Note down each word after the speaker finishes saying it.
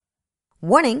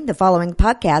Warning, the following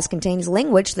podcast contains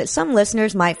language that some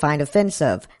listeners might find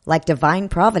offensive, like divine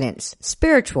providence,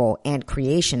 spiritual, and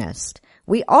creationist.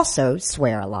 We also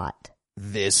swear a lot.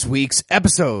 This week's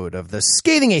episode of The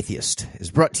Scathing Atheist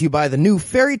is brought to you by the new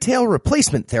fairy tale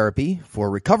replacement therapy for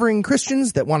recovering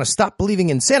Christians that want to stop believing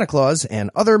in Santa Claus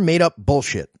and other made-up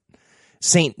bullshit.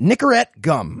 St. Nicorette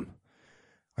Gum.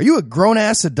 Are you a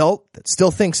grown-ass adult that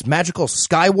still thinks magical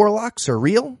sky warlocks are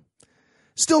real?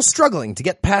 Still struggling to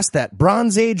get past that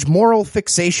Bronze Age moral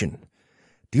fixation?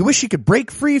 Do you wish you could break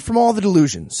free from all the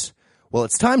delusions? Well,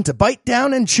 it's time to bite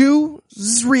down and chew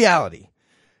reality.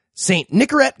 St.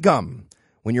 Nicorette Gum,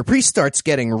 when your priest starts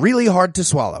getting really hard to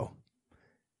swallow.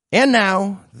 And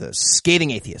now, the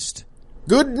Scathing Atheist.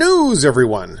 Good news,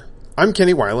 everyone! I'm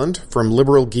Kenny Weiland from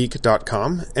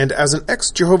LiberalGeek.com, and as an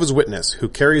ex-Jehovah's Witness who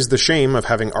carries the shame of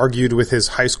having argued with his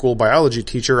high school biology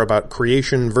teacher about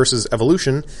creation versus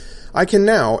evolution, I can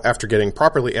now, after getting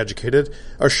properly educated,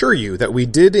 assure you that we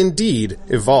did indeed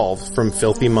evolve from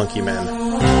filthy monkey men.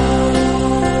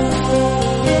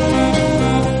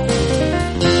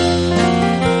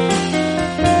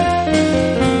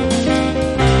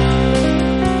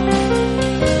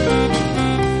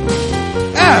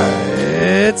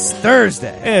 It's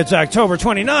Thursday. It's October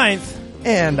 29th.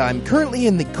 And I'm currently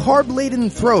in the carb-laden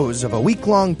throes of a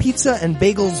week-long pizza and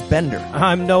bagels bender.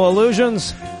 I'm No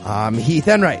Illusions. I'm Heath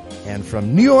Enright. And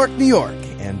from New York, New York,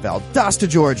 and Valdosta,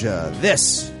 Georgia,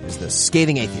 this is The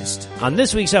Scathing Atheist. On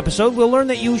this week's episode, we'll learn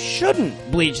that you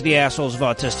shouldn't bleach the assholes of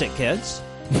autistic kids.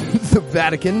 The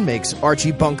Vatican makes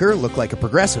Archie Bunker look like a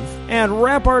progressive. And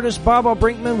rap artist Bobo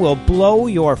Brinkman will blow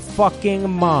your fucking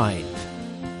mind.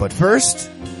 But first,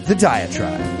 the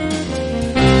diatribe.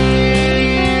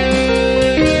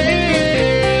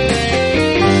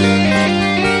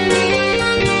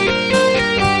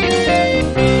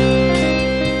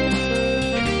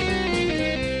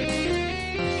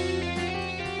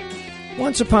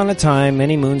 Once upon a time,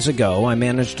 many moons ago, I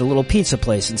managed a little pizza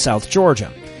place in South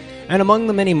Georgia. And among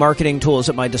the many marketing tools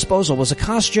at my disposal was a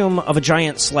costume of a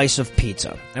giant slice of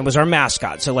pizza. It was our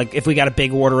mascot. So like if we got a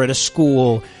big order at a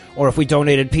school, or if we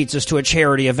donated pizzas to a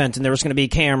charity event and there was going to be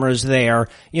cameras there,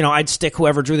 you know, I'd stick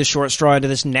whoever drew the short straw into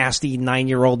this nasty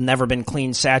 9-year-old, never been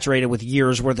clean, saturated with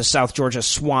years worth of South Georgia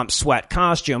swamp sweat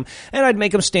costume, and I'd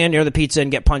make them stand near the pizza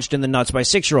and get punched in the nuts by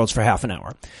 6-year-olds for half an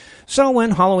hour. So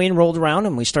when Halloween rolled around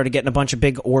and we started getting a bunch of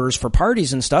big orders for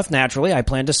parties and stuff, naturally I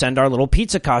planned to send our little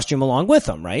pizza costume along with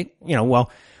them, right? You know, well,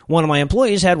 one of my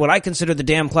employees had what I considered the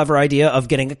damn clever idea of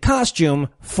getting a costume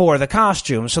for the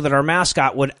costume so that our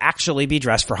mascot would actually be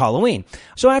dressed for Halloween.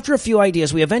 So after a few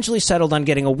ideas, we eventually settled on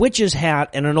getting a witch's hat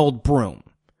and an old broom.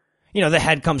 You know, the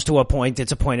head comes to a point,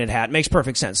 it's a pointed hat, makes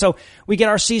perfect sense. So we get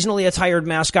our seasonally attired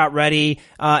mascot ready,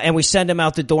 and we send him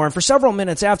out the door, and for several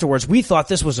minutes afterwards, we thought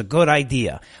this was a good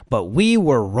idea, but we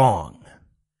were wrong.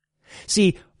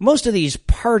 See, most of these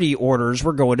party orders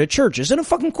were going to churches, and of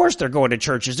fucking course they're going to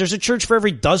churches. There's a church for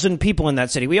every dozen people in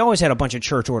that city. We always had a bunch of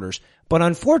church orders. But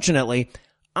unfortunately,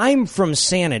 I'm from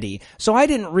Sanity, so I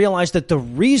didn't realize that the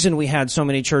reason we had so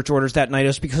many church orders that night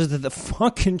is because the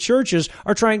fucking churches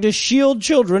are trying to shield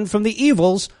children from the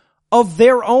evils of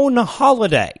their own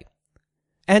holiday.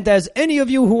 And as any of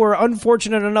you who are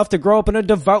unfortunate enough to grow up in a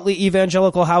devoutly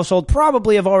evangelical household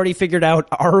probably have already figured out,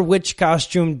 our witch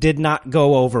costume did not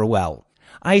go over well.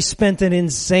 I spent an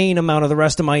insane amount of the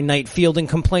rest of my night fielding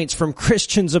complaints from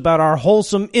Christians about our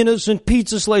wholesome, innocent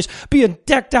pizza slice being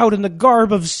decked out in the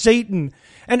garb of Satan.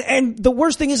 And the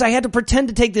worst thing is I had to pretend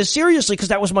to take this seriously because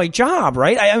that was my job,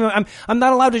 right? I'm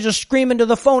not allowed to just scream into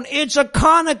the phone, "It's a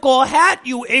conical hat,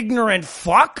 you ignorant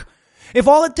fuck!" If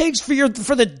all it takes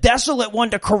for the desolate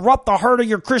one to corrupt the heart of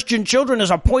your Christian children is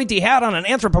a pointy hat on an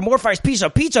anthropomorphized piece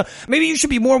of pizza, maybe you should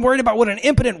be more worried about what an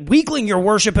impotent weakling you're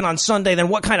worshiping on Sunday than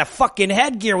what kind of fucking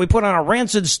headgear we put on a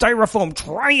rancid styrofoam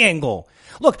triangle.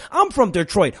 Look, I'm from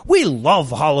Detroit. We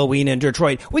love Halloween in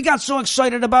Detroit. We got so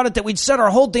excited about it that we'd set our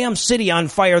whole damn city on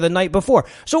fire the night before.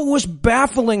 So it was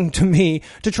baffling to me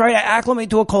to try to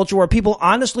acclimate to a culture where people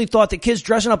honestly thought that kids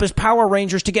dressing up as Power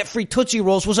Rangers to get free Tootsie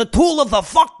Rolls was a tool of the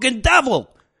fucking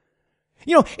devil.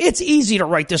 You know, it's easy to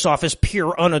write this off as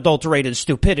pure unadulterated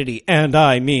stupidity, and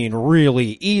I mean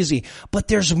really easy, but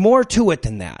there's more to it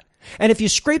than that. And if you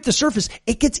scrape the surface,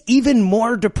 it gets even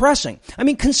more depressing. I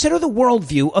mean, consider the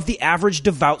worldview of the average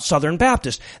devout Southern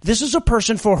Baptist. This is a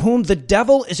person for whom the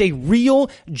devil is a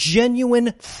real,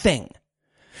 genuine thing.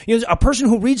 You know, a person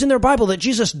who reads in their Bible that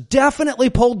Jesus definitely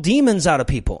pulled demons out of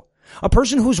people. A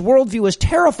person whose worldview is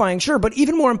terrifying, sure, but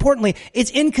even more importantly,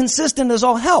 it's inconsistent as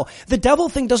all hell. The devil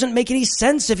thing doesn't make any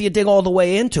sense if you dig all the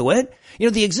way into it. You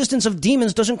know, the existence of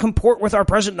demons doesn't comport with our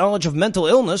present knowledge of mental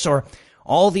illness or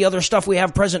all the other stuff we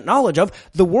have present knowledge of,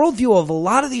 the worldview of a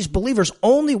lot of these believers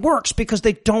only works because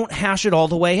they don't hash it all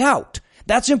the way out.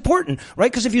 That's important,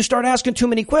 right? Because if you start asking too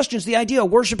many questions, the idea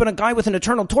of worshiping a guy with an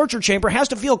eternal torture chamber has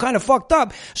to feel kind of fucked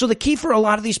up. So the key for a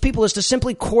lot of these people is to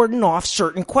simply cordon off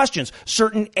certain questions,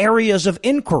 certain areas of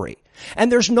inquiry.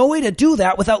 And there's no way to do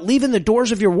that without leaving the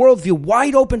doors of your worldview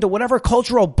wide open to whatever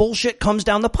cultural bullshit comes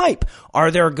down the pipe. Are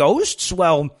there ghosts?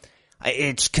 Well,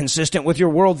 it's consistent with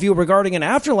your worldview regarding an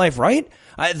afterlife, right?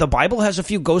 The Bible has a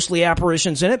few ghostly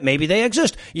apparitions in it. Maybe they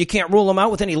exist. You can't rule them out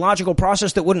with any logical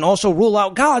process that wouldn't also rule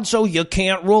out God, so you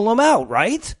can't rule them out,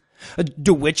 right?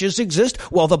 Do witches exist?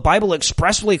 Well, the Bible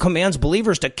expressly commands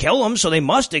believers to kill them, so they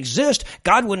must exist.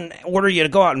 God wouldn't order you to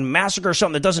go out and massacre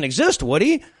something that doesn't exist, would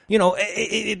he? You know,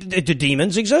 do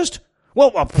demons exist?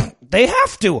 Well, they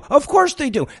have to. Of course they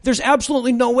do. There's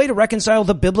absolutely no way to reconcile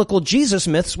the biblical Jesus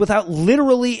myths without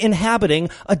literally inhabiting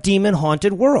a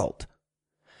demon-haunted world.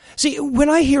 See, when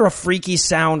I hear a freaky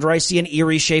sound or I see an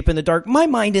eerie shape in the dark, my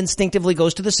mind instinctively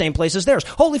goes to the same place as theirs.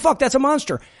 Holy fuck, that's a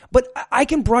monster. But I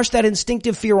can brush that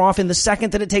instinctive fear off in the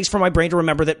second that it takes for my brain to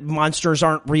remember that monsters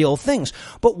aren't real things.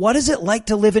 But what is it like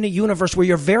to live in a universe where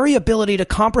your very ability to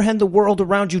comprehend the world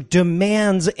around you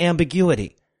demands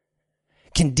ambiguity?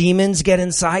 Can demons get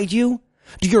inside you?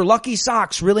 Do your lucky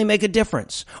socks really make a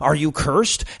difference? Are you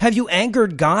cursed? Have you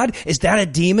angered God? Is that a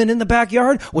demon in the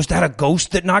backyard? Was that a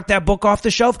ghost that knocked that book off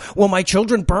the shelf? Will my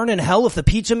children burn in hell if the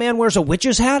pizza man wears a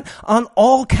witch's hat? On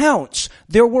all counts,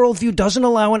 their worldview doesn't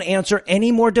allow an answer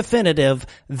any more definitive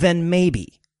than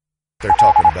maybe. They're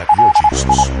talking about your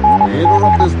Jesus. We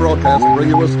interrupt this broadcast to bring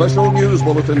you a special news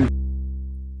bulletin.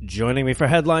 Joining me for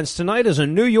headlines tonight is a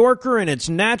New Yorker in its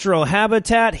natural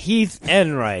habitat, Heath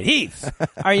Enright. Heath,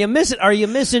 are you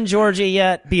missing Georgia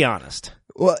yet? Be honest.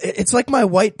 Well, it's like my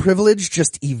white privilege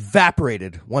just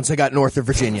evaporated once I got north of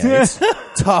Virginia. It's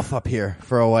tough up here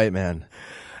for a white man.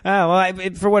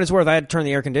 For what it's worth, I had to turn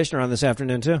the air conditioner on this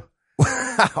afternoon, too.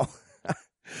 Wow.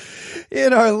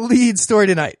 In our lead story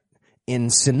tonight, in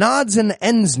Synods and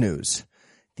Ends news,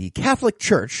 the Catholic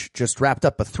Church just wrapped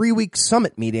up a 3-week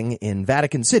summit meeting in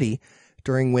Vatican City,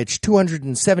 during which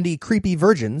 270 creepy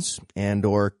virgins and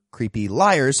or creepy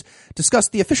liars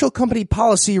discussed the official company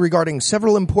policy regarding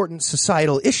several important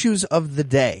societal issues of the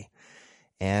day.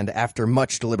 And after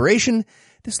much deliberation,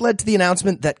 this led to the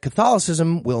announcement that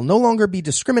Catholicism will no longer be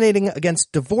discriminating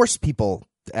against divorced people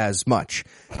as much,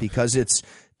 because it's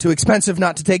too expensive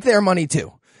not to take their money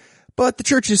too. But the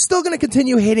church is still going to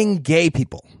continue hating gay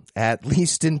people, at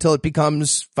least until it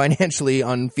becomes financially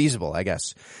unfeasible, I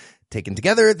guess. Taken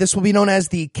together, this will be known as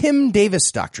the Kim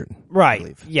Davis Doctrine.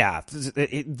 Right. Yeah.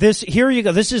 Here you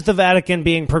go. This is the Vatican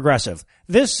being progressive.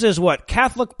 This is what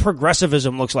Catholic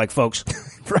progressivism looks like, folks.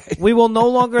 Right. We will no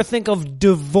longer think of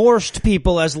divorced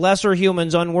people as lesser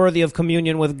humans unworthy of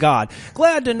communion with God.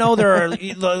 Glad to know there are,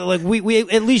 like, we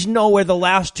at least know where the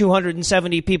last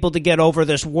 270 people to get over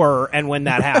this were and when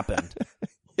that happened.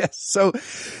 Yes. So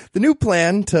the new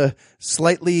plan to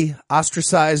slightly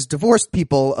ostracize divorced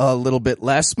people a little bit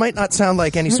less might not sound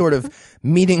like any sort of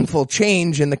meaningful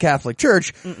change in the Catholic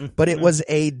Church, but it was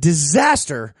a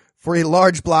disaster for a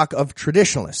large block of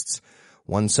traditionalists.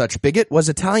 One such bigot was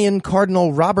Italian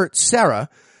Cardinal Robert Sarra,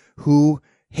 who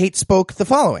hate spoke the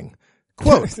following,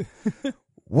 quote,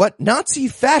 "What Nazi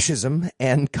fascism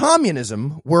and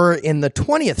communism were in the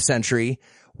 20th century,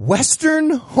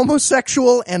 Western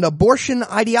homosexual and abortion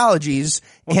ideologies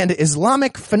and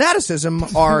Islamic fanaticism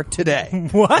are today."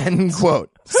 What? End quote.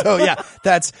 So yeah,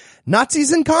 that's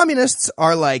Nazis and communists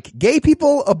are like gay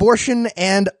people, abortion,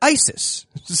 and ISIS.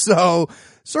 So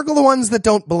circle the ones that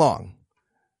don't belong.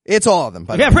 It's all of them,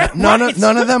 but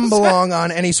none of them belong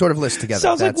on any sort of list together.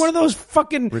 Sounds like one of those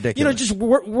fucking, ridiculous. Just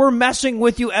we're messing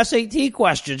with you SAT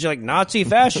questions. You're like, Nazi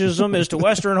fascism is to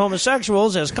Western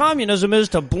homosexuals as communism is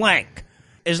to blank.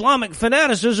 Islamic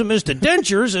fanaticism is to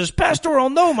dentures as pastoral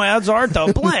nomads are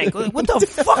to blank. What the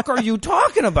fuck are you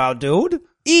talking about, dude?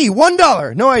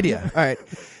 $1. No idea. All right.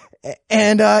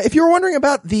 And if you were wondering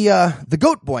about the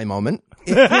goat boy moment,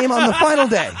 it came on the final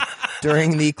day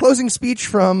during the closing speech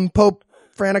from Pope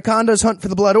Franaconda's Hunt for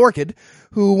the Blood Orchid,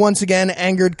 who once again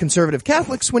angered conservative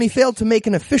Catholics when he failed to make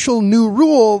an official new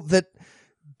rule that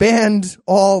banned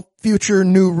all future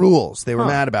new rules. They were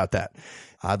mad about that.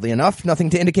 Oddly enough, nothing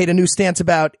to indicate a new stance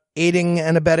about aiding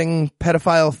and abetting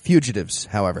pedophile fugitives,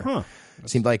 however. It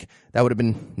seemed like that would have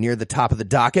been near the top of the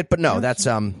docket, but no, that's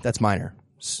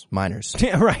minors.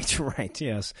 Yeah, right,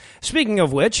 yes. Speaking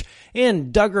of which,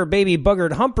 in Duggar Baby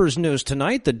Buggered Humpers news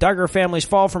tonight, the Duggar family's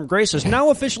fall from grace has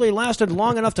now officially lasted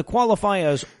long enough to qualify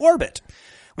as orbit.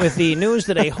 with the news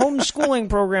that a homeschooling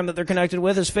program that they're connected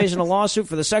with is facing a lawsuit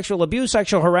for the sexual abuse,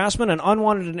 sexual harassment, and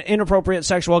unwanted and inappropriate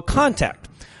sexual contact.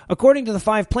 According to the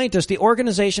 5 plaintiffs, the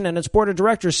organization and its board of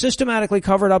directors systematically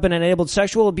covered up and enabled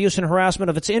sexual abuse and harassment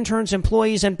of its interns,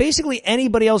 employees, and basically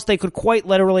anybody else they could quite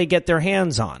literally get their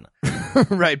hands on.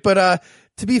 Right, but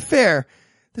to be fair,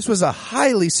 this was a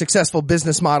highly successful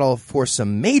business model for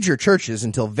some major churches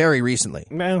until very recently.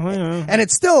 And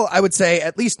it's still, I would say,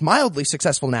 at least mildly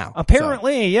successful now.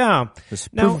 Apparently, yeah. There's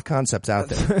proof of concepts out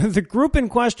there. The group in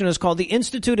question is called the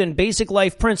Institute in Basic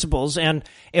Life Principles, and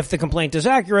if the complaint is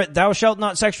accurate, thou shalt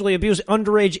not sexually abuse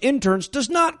underage interns does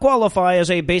not qualify as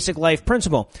a basic life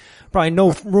principle. Probably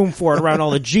no room for it around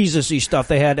all the Jesus-y stuff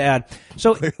they had to add.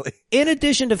 So, clearly, in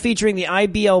addition to featuring the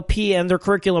IBLP and their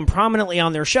curriculum prominently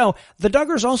on their show, the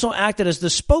Duggars also acted as the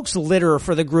spokeslitter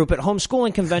for the group at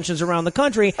homeschooling conventions around the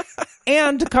country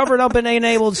and covered up and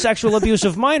enabled sexual abuse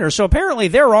of minors. So apparently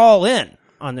they're all in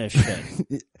on this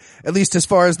shit. At least as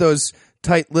far as those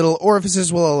tight little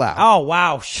orifices will allow. Oh,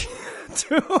 wow.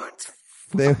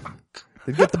 Dude.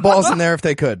 They'd get the balls in there if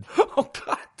they could. Oh,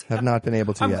 God. Have not been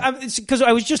able to yet. Because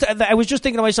I was just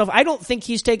thinking to myself, I don't think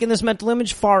he's taken this mental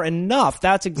image far enough.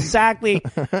 That's exactly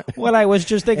what I was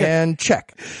just thinking. And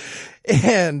check.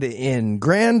 And in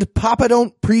grand Papa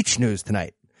Don't Preach news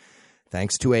tonight,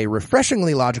 thanks to a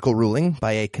refreshingly logical ruling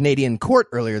by a Canadian court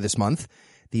earlier this month,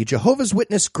 the Jehovah's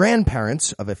Witness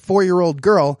grandparents of a 4-year-old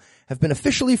girl have been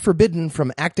officially forbidden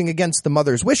from acting against the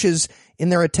mother's wishes in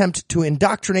their attempt to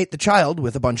indoctrinate the child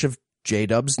with a bunch of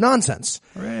J-Dub's nonsense.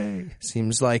 Hooray.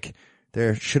 Seems like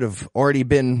there should have already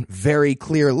been very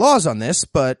clear laws on this,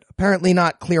 but apparently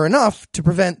not clear enough to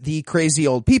prevent the crazy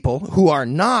old people, who are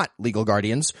not legal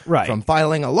guardians, from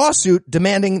filing a lawsuit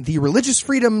demanding the religious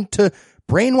freedom to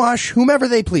brainwash whomever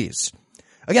they please.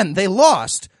 Again, they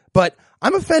lost, but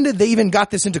I'm offended they even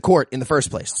got this into court in the first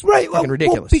place. Right. Fucking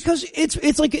ridiculous. Well, because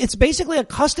it's basically a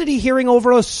custody hearing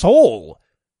over a soul.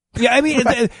 Yeah, I mean,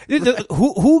 right.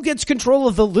 Who gets control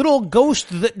of the little ghost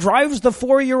that drives the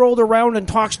 4-year-old around and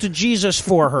talks to Jesus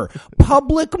for her?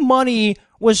 Public money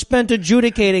was spent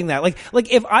adjudicating that. Like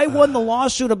if I won the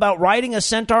lawsuit about riding a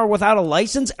centaur without a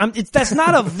license, that's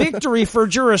not a victory for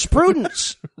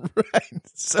jurisprudence. Right.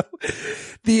 So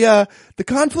the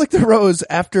conflict arose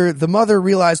after the mother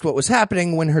realized what was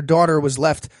happening when her daughter was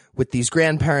left with these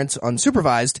grandparents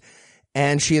unsupervised,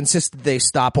 and she insisted they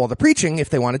stop all the preaching if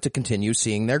they wanted to continue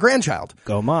seeing their grandchild.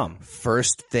 Go, Mom.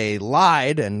 First, they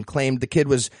lied and claimed the kid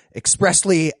was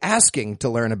expressly asking to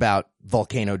learn about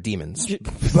volcano demons.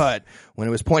 But when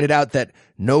it was pointed out that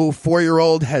no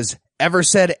 4-year-old has ever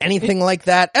said anything like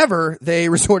that ever, they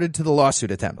resorted to the lawsuit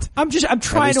attempt. I'm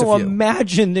trying to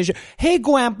imagine this. Hey,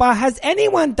 Grandpa, has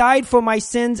anyone died for my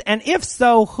sins? And if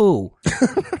so, who?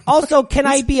 Also, can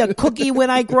I be a cookie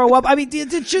when I grow up? I mean,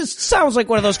 it just sounds like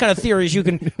one of those kind of theories you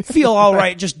can feel all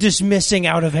right just dismissing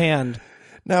out of hand.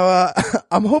 Now,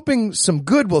 I'm hoping some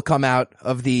good will come out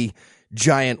of the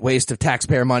giant waste of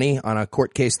taxpayer money on a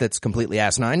court case that's completely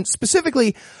asinine.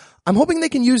 Specifically, I'm hoping they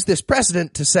can use this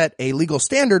precedent to set a legal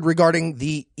standard regarding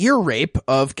the ear rape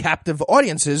of captive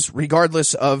audiences,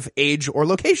 regardless of age or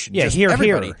location. Yeah,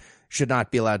 everybody should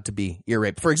not be allowed to be ear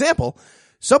raped. For example,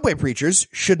 subway preachers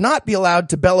should not be allowed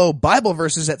to bellow Bible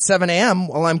verses at 7 a.m.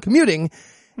 while I'm commuting,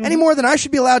 any more than I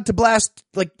should be allowed to blast,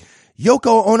 like,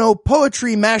 Yoko Ono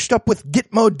poetry mashed up with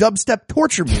Gitmo dubstep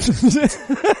torture music.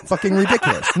 Fucking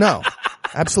ridiculous. No,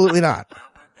 absolutely not.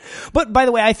 But, by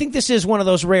the way, I think this is one of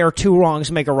those rare 2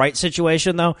 wrongs make a right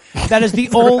situation, though. That is the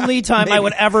only time I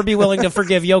would ever be willing to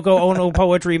forgive Yoko Ono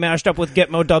poetry mashed up with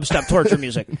Gitmo dubstep torture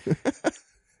music.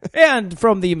 And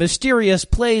from the mysterious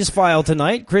plays file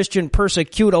tonight, Christian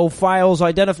persecutophiles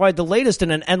identified the latest in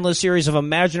an endless series of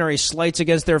imaginary slights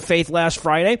against their faith last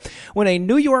Friday, when a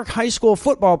New York high school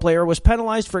football player was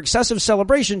penalized for excessive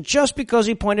celebration just because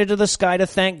he pointed to the sky to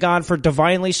thank God for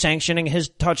divinely sanctioning his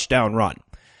touchdown run.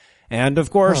 And,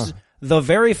 of course, the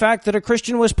very fact that a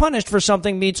Christian was punished for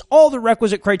something meets all the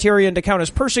requisite criterion to count as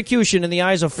persecution in the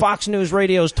eyes of Fox News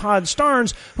Radio's Todd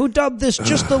Starnes, who dubbed this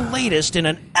just the latest in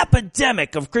an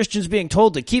epidemic of Christians being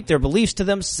told to keep their beliefs to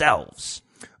themselves.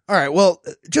 All right, well,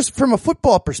 just from a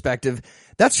football perspective,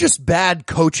 that's just bad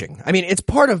coaching. I mean, it's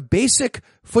part of basic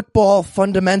football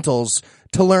fundamentals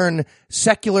to learn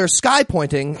secular sky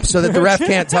pointing so that the ref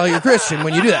can't tell you're Christian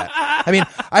when you do that. I mean,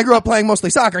 I grew up playing mostly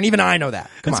soccer, and even I know that.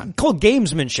 Come on. It's called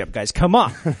gamesmanship, guys. Come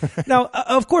on. Now,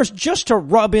 of course, just to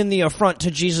rub in the affront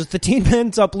to Jesus, the team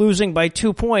ends up losing by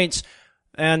 2 points.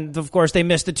 And, of course, they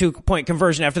missed the 2-point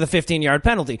conversion after the 15-yard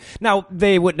penalty. Now,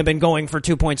 they wouldn't have been going for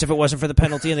 2 points if it wasn't for the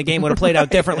penalty, and the game would have played out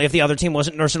differently if the other team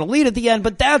wasn't nursing a lead at the end,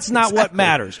 but that's not what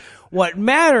matters. What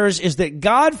matters is that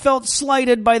God felt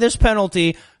slighted by this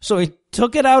penalty, so he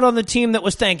took it out on the team that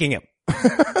was thanking him.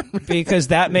 Because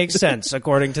that makes sense,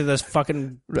 according to this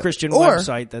fucking Christian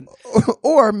website.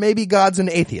 Or maybe God's an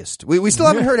atheist. We still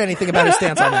haven't heard anything about his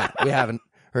stance on that. We haven't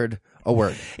heard a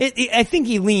word. I think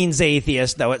he leans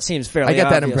atheist, though. It seems fairly obvious. I get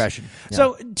that obvious. impression. Yeah.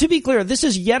 So, to be clear, this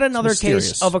is yet another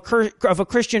case of a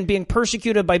Christian being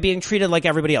persecuted by being treated like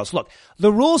everybody else. Look,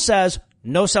 the rule says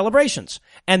no celebrations.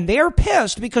 And they're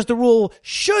pissed because the rule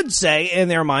should say, in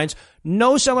their minds,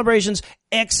 no celebrations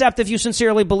except if you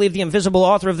sincerely believe the invisible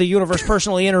author of the universe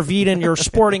personally intervened in your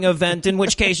sporting event, in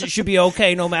which case it should be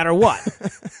okay no matter what.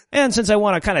 And since I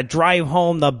want to kind of drive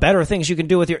home the better things you can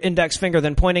do with your index finger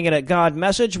than pointing it at God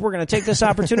message, we're going to take this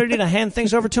opportunity to hand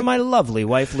things over to my lovely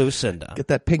wife, Lucinda. Get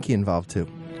that pinky involved, too.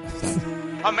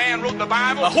 A man wrote the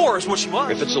Bible. A whore is what she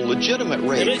was. If it's a legitimate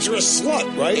rape, it makes her a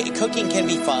slut, right? Cooking can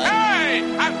be fun.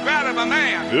 Hey, I'm proud of a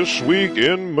man. This week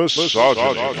in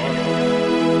misogyny.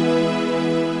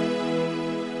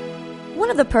 One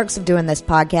of the perks of doing this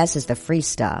podcast is the free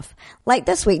stuff. Like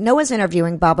this week, Noah's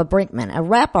interviewing Baba Brinkman, a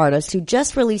rap artist who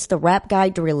just released the Rap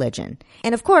Guide to Religion.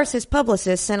 And of course, his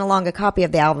publicist sent along a copy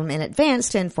of the album in advance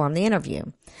to inform the interview.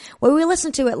 Well, we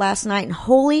listened to it last night and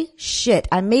holy shit,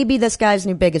 I may be this guy's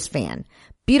new biggest fan.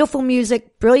 Beautiful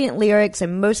music, brilliant lyrics,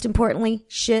 and most importantly,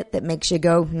 shit that makes you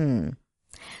go,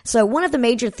 So one of the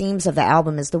major themes of the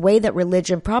album is the way that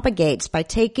religion propagates by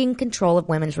taking control of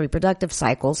women's reproductive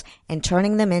cycles and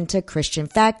turning them into Christian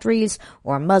factories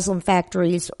or Muslim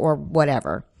factories or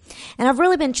whatever. And I've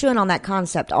really been chewing on that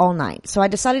concept all night, so I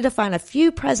decided to find a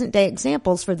few present-day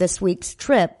examples for this week's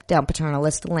trip down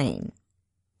paternalist lane.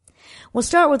 We'll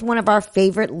start with one of our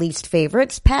least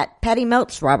favorites, Patty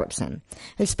Meltz Robertson,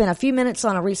 who spent a few minutes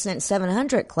on a recent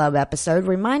 700 Club episode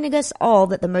reminding us all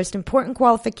that the most important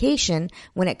qualification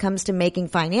when it comes to making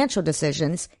financial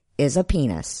decisions is a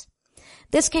penis.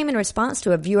 This came in response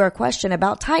to a viewer question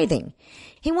about tithing.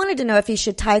 He wanted to know if he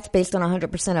should tithe based on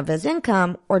 100% of his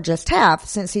income or just half,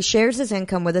 since he shares his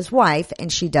income with his wife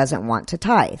and she doesn't want to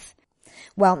tithe.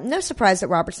 Well, no surprise that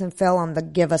Robertson fell on the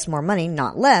give us more money,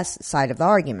 not less side of the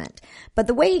argument. But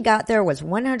the way he got there was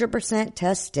 100%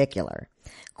 testicular.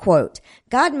 Quote,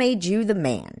 God made you the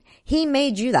man. He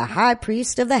made you the high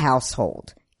priest of the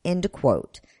household. End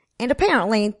quote. And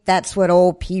apparently, that's what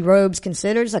old P. Robes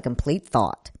considers a complete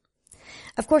thought.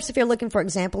 Of course, if you're looking for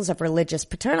examples of religious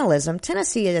paternalism,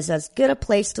 Tennessee is as good a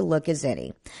place to look as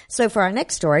any. So for our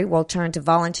next story, we'll turn to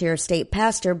volunteer state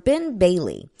pastor Ben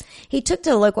Bailey. He took to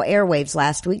the local airwaves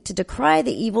last week to decry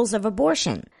the evils of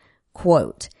abortion.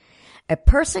 Quote, a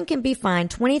person can be fined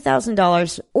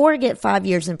 $20,000 or get 5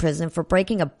 years in prison for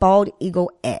breaking a bald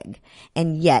eagle egg.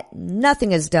 And yet,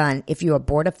 nothing is done if you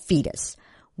abort a fetus.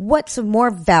 What's of more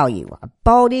value, a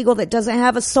bald eagle that doesn't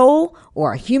have a soul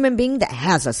or a human being that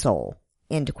has a soul?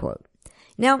 End quote.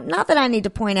 Now, not that I need to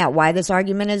point out why this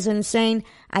argument is insane,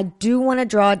 I do want to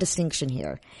draw a distinction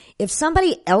here. If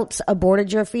somebody else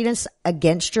aborted your fetus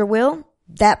against your will,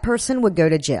 that person would go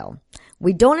to jail.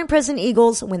 We don't imprison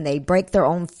eagles when they break their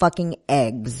own fucking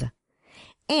eggs.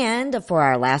 And for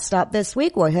our last stop this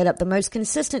week, we'll hit up the most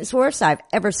consistent source I've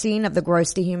ever seen of the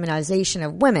gross dehumanization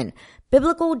of women,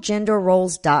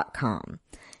 biblicalgenderroles.com.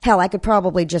 Hell, I could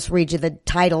probably just read you the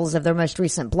titles of their most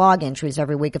recent blog entries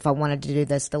every week if I wanted to do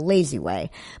this the lazy way.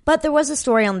 But there was a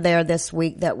story on there this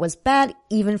week that was bad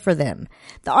even for them.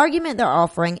 The argument they're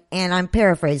offering, and I'm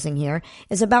paraphrasing here,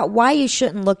 is about why you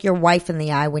shouldn't look your wife in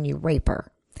the eye when you rape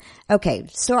her. Okay,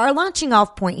 so our launching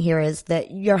off point here is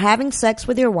that you're having sex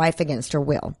with your wife against her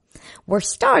will. We're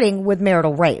starting with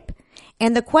marital rape.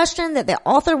 And the question that the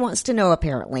author wants to know,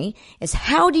 apparently, is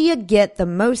how do you get the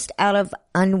most out of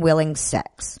unwilling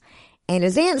sex? And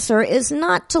his answer is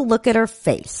not to look at her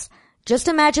face. Just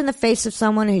imagine the face of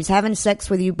someone who's having sex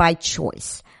with you by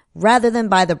choice, rather than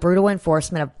by the brutal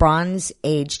enforcement of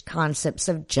bronze-aged concepts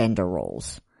of gender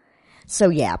roles. So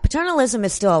yeah, paternalism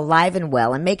is still alive and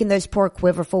well and making those poor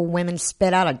quiverful women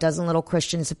spit out a dozen little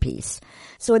Christians apiece.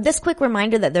 So with this quick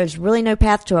reminder that there's really no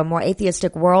path to a more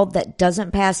atheistic world that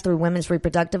doesn't pass through women's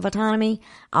reproductive autonomy,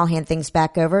 I'll hand things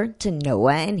back over to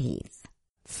Noah and Heath.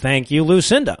 Thank you,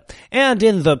 Lucinda. And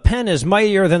in the pen is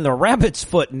mightier than the rabbit's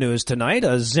foot news tonight,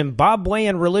 a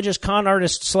Zimbabwean religious con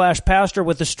artist / pastor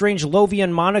with the strange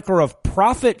Lovian moniker of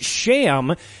Prophet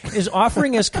Sham is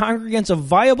offering his congregants a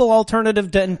viable alternative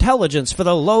to intelligence for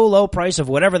the low, low price of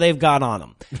whatever they've got on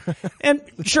them. And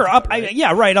sure, up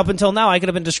until now I could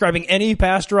have been describing any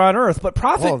pastor on earth, but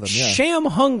Prophet Sham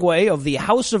Hungwe of the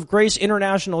House of Grace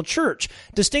International Church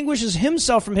distinguishes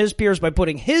himself from his peers by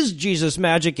putting his Jesus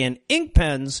magic in ink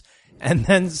pens and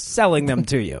then selling them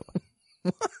to you.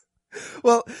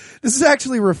 Well, this is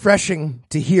actually refreshing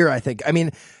to hear, I think. I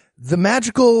mean, the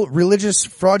magical, religious,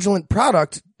 fraudulent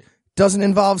product doesn't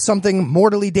involve something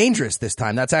mortally dangerous this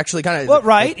time. That's actually kind of... Well,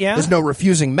 right, yeah. There's no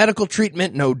refusing medical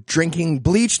treatment, no drinking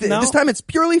bleach. No. This time it's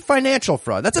purely financial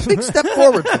fraud. That's a big step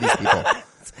forward for these people.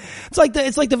 It's like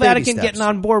the Vatican getting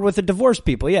on board with the divorced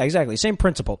people. Yeah, exactly. Same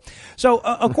principle. So,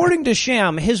 according to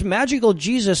Sham, his magical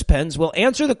Jesus pens will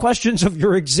answer the questions of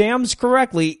your exams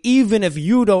correctly, even if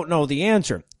you don't know the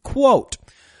answer. Quote,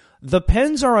 "The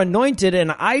pens are anointed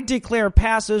and I declare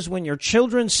passes when your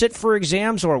children sit for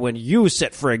exams or when you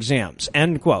sit for exams."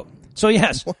 End quote. So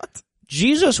yes. What?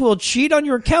 Jesus will cheat on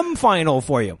your chem final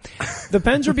for you. The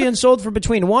pens are being sold for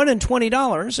between $1 and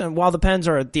 $20, and while the pens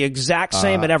are the exact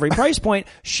same at every price point,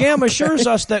 Sham assures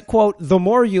us that, quote, "the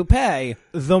more you pay,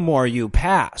 the more you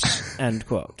pass," end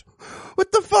quote.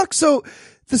 What the fuck? So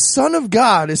the Son of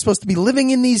God is supposed to be living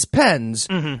in these pens,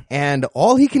 and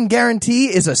all he can guarantee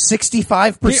is a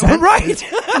 65%? Right.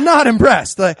 Not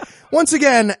impressed. Once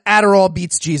again, Adderall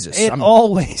beats Jesus. It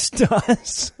always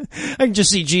does. I can just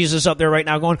see Jesus up there right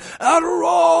now going,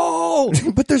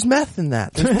 "Adderall!" But there's meth in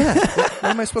that. There's meth.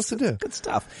 What am I supposed to do? Good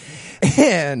stuff.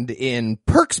 And in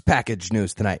Perks package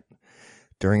news tonight,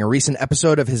 during a recent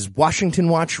episode of his Washington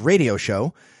Watch radio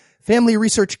show, Family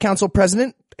Research Council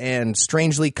president and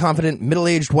strangely confident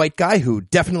middle-aged white guy who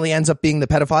definitely ends up being the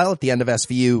pedophile at the end of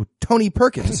SVU, Tony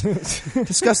Perkins,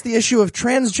 discussed the issue of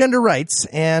transgender rights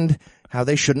and how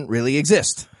they shouldn't really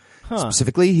exist.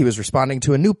 Specifically, he was responding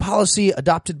to a new policy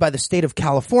adopted by the state of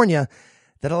California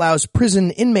that allows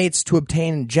prison inmates to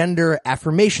obtain gender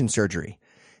affirmation surgery.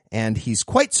 And he's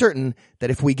quite certain that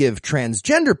if we give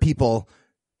transgender people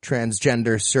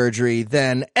transgender surgery,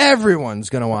 then everyone's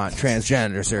going to want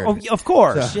transgender surgery. Oh, of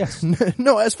course, yes.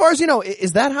 No, as far as you know,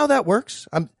 is that how that works?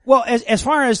 Well, as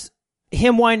far as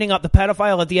him winding up the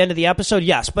pedophile at the end of the episode,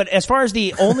 yes. But as far as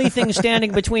the only thing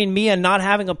standing between me and not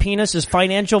having a penis is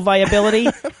financial viability,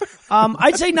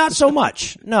 I'd say not so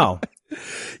much. No.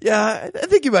 Yeah, I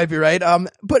think you might be right.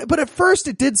 But at first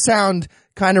it did sound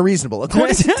kind of reasonable.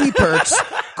 According to T. Perks,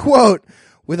 quote,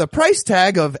 "With a price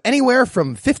tag of anywhere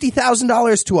from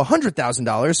 $50,000 to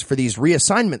 $100,000 for these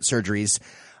reassignment surgeries,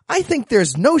 I think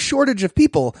there's no shortage of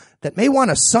people that may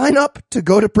want to sign up to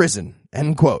go to prison."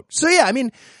 End quote. So yeah, I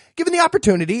mean, given the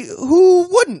opportunity, who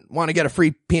wouldn't want to get a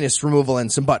free penis removal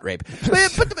and some butt rape?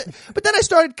 But then I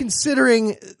started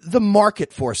considering the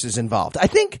market forces involved. I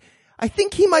think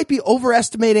he might be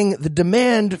overestimating the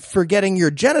demand for getting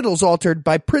your genitals altered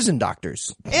by prison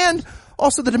doctors, and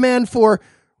also the demand for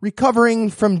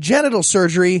recovering from genital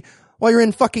surgery while you're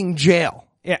in fucking jail.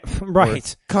 Yeah,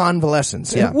 right.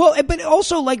 Convalescence, yeah. Well, but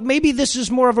also, like, maybe this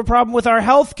is more of a problem with our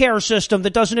healthcare system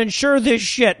that doesn't insure this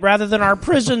shit rather than our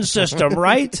prison system,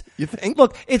 right? You think?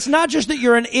 Look, it's not just that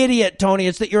you're an idiot, Tony,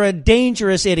 it's that you're a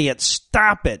dangerous idiot.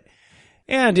 Stop it.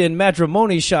 And in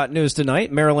matrimony shot news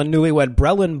tonight, Maryland newlywed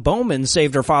Brelyn Bowman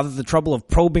saved her father the trouble of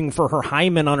probing for her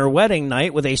hymen on her wedding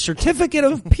night with a certificate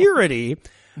of purity,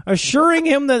 assuring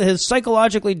him that his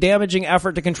psychologically damaging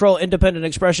effort to control independent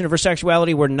expression of her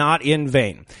sexuality were not in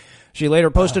vain. She later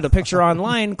posted a picture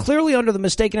online, clearly under the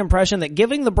mistaken impression that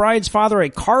giving the bride's father a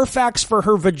Carfax for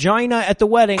her vagina at the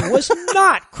wedding was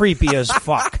not creepy as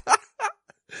fuck.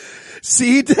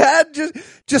 See, Dad,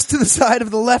 just to the side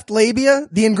of the left labia,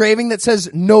 the engraving that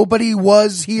says "nobody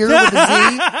was here" with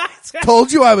a Z.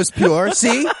 Told you I was pure.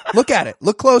 See? Look at it.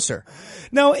 Look closer.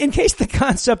 Now, in case the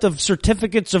concept of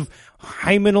certificates of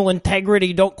hymenal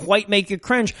integrity don't quite make you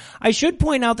cringe, I should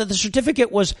point out that the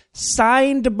certificate was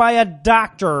signed by a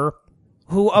doctor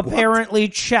who apparently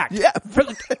checked. Yeah,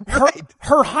 right.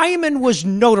 Her hymen was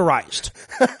notarized.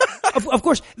 Of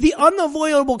course, the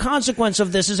unavoidable consequence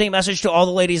of this is a message to all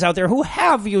the ladies out there who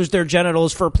have used their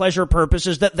genitals for pleasure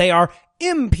purposes that they are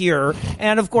impure.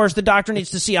 And of course, the doctor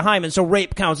needs to see a hymen, so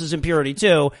rape counts as impurity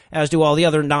too, as do all the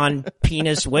other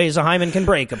non-penis ways a hymen can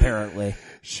break, apparently.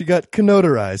 She got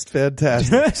canotarized.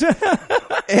 Fantastic.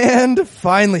 And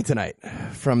finally tonight,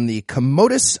 from the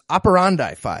Commodus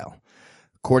Operandi file.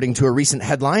 According to a recent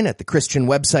headline at the Christian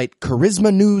website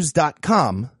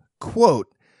charismanews.com, quote,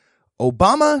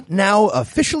 "Obama now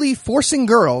officially forcing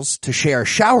girls to share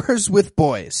showers with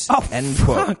boys." Oh, end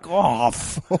quote. Fuck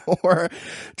off. Or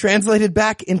translated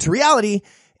back into reality,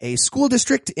 a school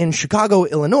district in Chicago,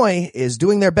 Illinois is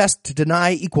doing their best to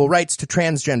deny equal rights to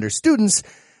transgender students,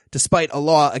 despite a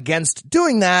law against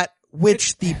doing that,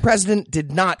 which the president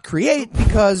did not create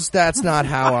because that's not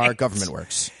how our government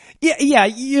works. Yeah,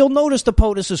 you'll notice the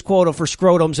POTUS's quota for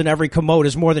scrotums in every commode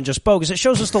is more than just bogus. It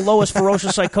shows us the lowest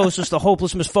ferocious psychosis, the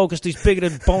hopeless misfocus these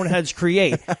bigoted boneheads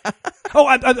create. Oh,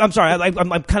 I'm sorry.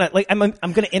 I'm kind of like, I'm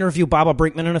going to interview Baba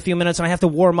Brinkman in a few minutes, and I have to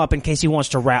warm up in case he wants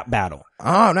to rap battle.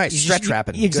 Oh, nice. Stretch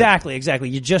rapping. Exactly.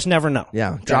 You just never know.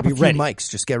 Yeah. Drop a few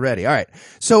mics. Just get ready. All right.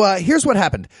 So, here's what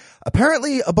happened.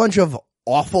 Apparently, a bunch of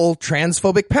awful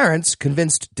transphobic parents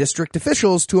convinced district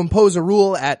officials to impose a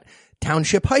rule at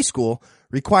Township High School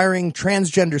requiring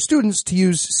transgender students to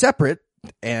use separate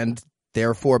and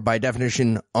therefore by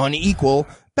definition unequal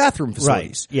bathroom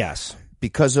facilities. Right. Yes.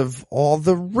 Because of all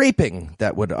the raping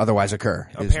that would otherwise occur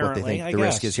is what they think the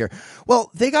risk is here. Well,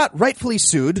 they got rightfully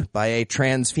sued by a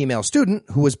trans female student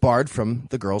who was barred from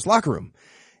the girls' locker room.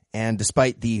 And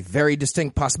despite the very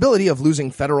distinct possibility of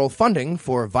losing federal funding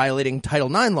for violating Title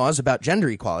IX laws about gender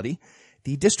equality,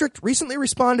 the district recently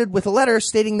responded with a letter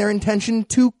stating their intention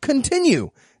to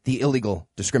continue the illegal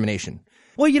discrimination.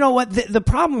 Well, you know what? The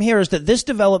problem here is that this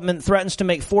development threatens to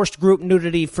make forced group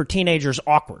nudity for teenagers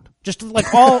awkward. Just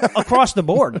like all across the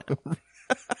board. Like,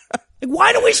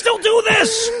 why do we still do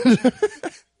this?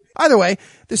 Either way,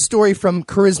 this story from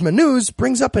Charisma News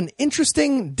brings up an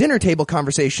interesting dinner table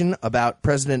conversation about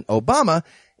President Obama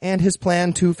and his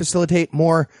plan to facilitate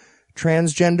more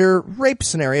transgender rape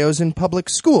scenarios in public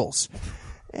schools.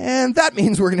 And that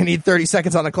means we're going to need 30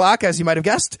 seconds on the clock, as you might have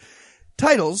guessed.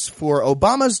 Titles for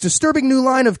Obama's disturbing new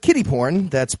line of kiddie porn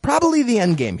that's probably the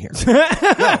end game here.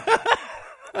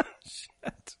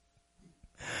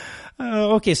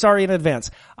 Okay, sorry in advance.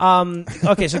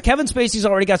 Okay, so Kevin Spacey's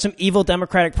already got some evil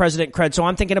Democratic president cred, so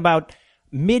I'm thinking about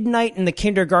Midnight in the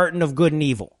Kindergarten of Good and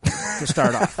Evil to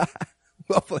start off.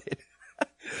 Well played.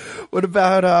 What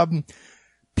about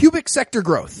pubic sector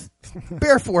growth?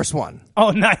 Bear Force One.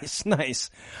 Oh, nice.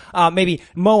 Maybe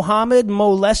Mohammed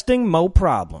molesting Mo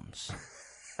problems.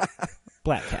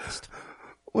 Blackcast.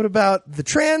 What about the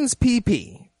trans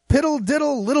PP? Piddle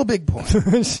diddle little big porn.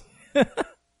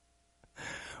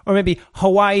 Or maybe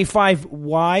Hawaii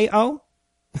 5YO?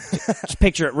 Just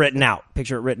picture it written out.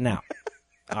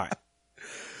 All right.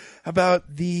 How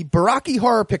about the Baraki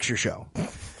Horror Picture Show?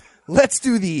 Let's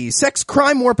do the sex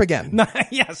crime warp again.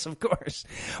 Yes, of course.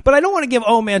 But I don't want to give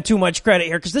O-Man too much credit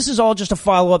here, because this is all just a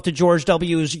follow-up to George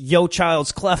W.'s Yo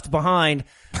Child's Cleft Behind,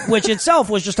 which itself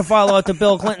was just a follow-up to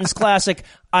Bill Clinton's classic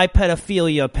I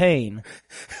Pedophilia Pain.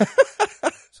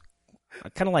 I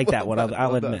kind of like that one,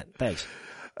 I'll admit. Thanks.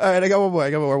 All right, I got one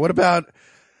more. What about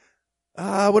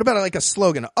like a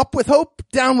slogan? Up with hope,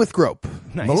 down with grope.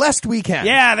 Nice. Molest we can.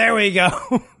 Yeah, there we go.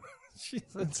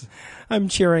 Jesus. I'm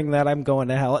cheering that. I'm going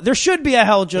to hell. There should be a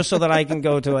hell just so that I can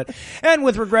go to it. And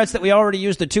with regrets that we already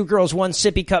used the 2 girls, 1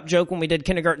 sippy cup joke when we did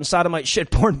kindergarten sodomite shit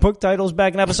porn book titles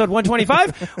back in episode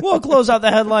 125. We'll close out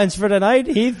the headlines for tonight.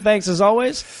 Heath, thanks as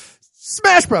always.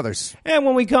 Smash Brothers. And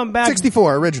when we come back,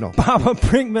 64 original. Baba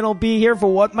Brinkman will be here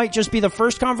for what might just be the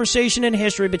first conversation in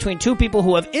history between 2 people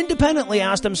who have independently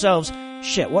asked themselves,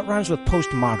 shit, what rhymes with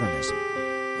postmodernism?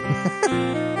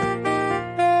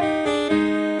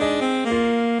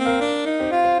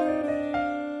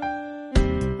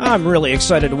 I'm really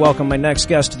excited to welcome my next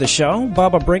guest to the show.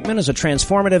 Baba Brinkman is a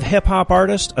transformative hip-hop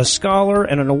artist, a scholar,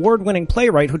 and an award-winning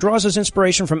playwright who draws his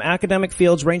inspiration from academic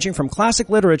fields ranging from classic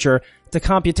literature to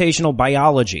computational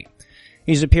biology.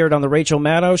 He's appeared on The Rachel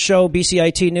Maddow Show,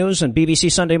 BCIT News, and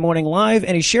BBC Sunday Morning Live,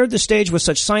 and he shared the stage with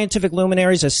such scientific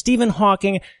luminaries as Stephen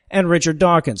Hawking and Richard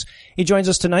Dawkins. He joins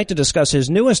us tonight to discuss his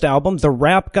newest album, The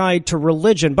Rap Guide to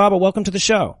Religion. Baba, welcome to the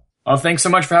show. Oh, thanks so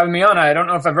much for having me on. I don't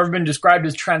know if I've ever been described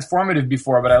as transformative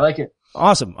before, but I like it.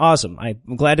 Awesome.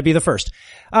 I'm glad to be the first.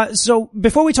 So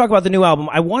before we talk about the new album,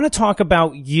 I want to talk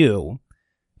about you.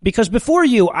 Because before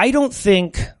you, I don't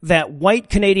think that white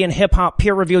Canadian hip-hop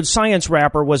peer-reviewed science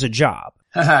rapper was a job.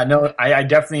 No, I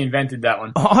definitely invented that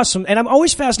one. Awesome. And I'm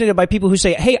always fascinated by people who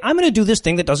say, hey, I'm going to do this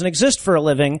thing that doesn't exist for a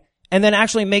living, and then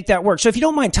actually make that work. So if you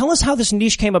don't mind, tell us how this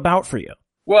niche came about for you.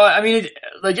 Well, I mean,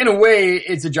 in a way,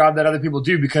 it's a job that other people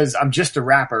do because I'm just a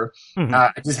rapper. Mm-hmm.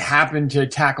 I just happen to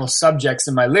tackle subjects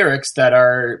in my lyrics that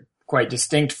are quite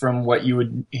distinct from what you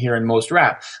would hear in most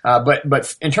rap.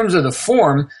 But in terms of the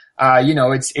form,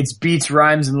 it's beats,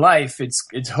 rhymes, and life.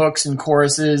 It's hooks and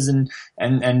choruses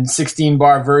and 16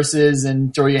 bar verses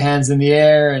and throw your hands in the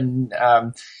air and,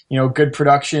 good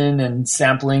production and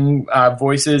sampling,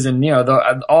 voices and,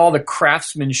 all the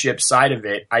craftsmanship side of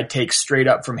it, I take straight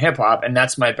up from hip hop. And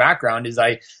that's my background is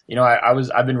I've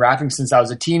been rapping since I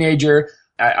was a teenager.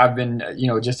 I've been,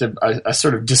 just a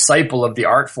sort of disciple of the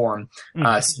art form,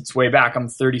 since way back. I'm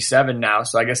 37 now.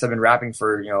 So I guess I've been rapping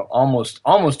for, almost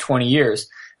 20 years.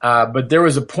 But there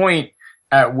was a point,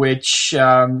 at which,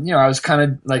 I was kind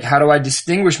of like, how do I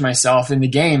distinguish myself in the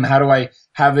game? How do I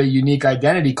have a unique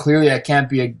identity? Clearly, I can't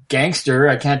be a gangster.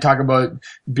 I can't talk about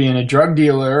being a drug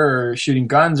dealer or shooting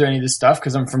guns or any of this stuff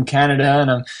because I'm from Canada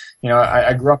and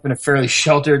I grew up in a fairly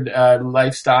sheltered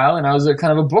lifestyle, and I was a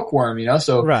kind of a bookworm,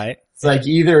 so right. It's like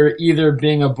either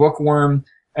being a bookworm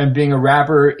and being a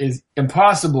rapper is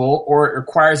impossible, or it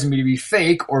requires me to be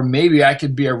fake, or maybe I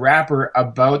could be a rapper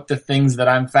about the things that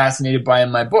I'm fascinated by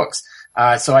in my books.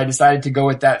 So I decided to go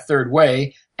with that third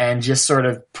way and just sort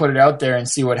of put it out there and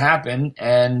see what happened.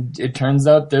 And it turns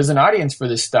out there's an audience for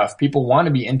this stuff. People want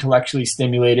to be intellectually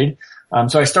stimulated.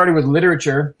 So I started with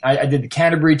literature. I did the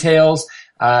Canterbury Tales.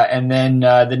 And then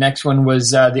the next one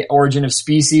was The Origin of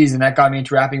Species, and that got me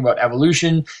into rapping about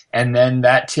evolution. And then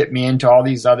that tipped me into all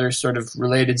these other sort of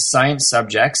related science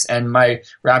subjects. And my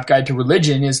Rap Guide to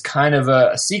Religion is kind of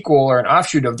a sequel or an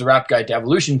offshoot of the Rap Guide to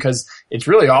Evolution, because it's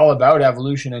really all about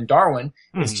evolution and Darwin.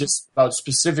 Mm-hmm. It's just about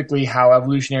specifically how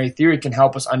evolutionary theory can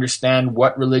help us understand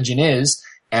what religion is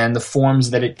and the forms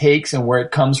that it takes and where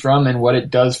it comes from and what it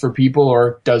does for people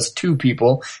or does to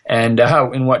people, and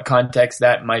how, in what context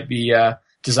that might be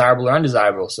desirable or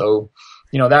undesirable. So,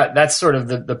 that's sort of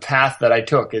the path that I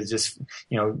took, is just,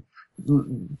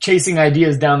 chasing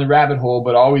ideas down the rabbit hole,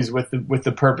 but always with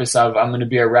the purpose of, I'm going to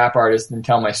be a rap artist and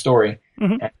tell my story.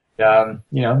 Mm-hmm.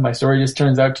 And, my story just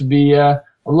turns out to be a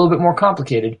little bit more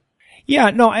complicated. Yeah,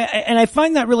 no, I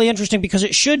find that really interesting, because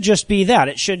it should just be that.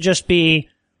 It should just be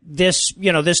this,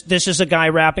 this is a guy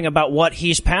rapping about what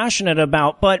he's passionate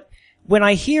about. But when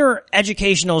I hear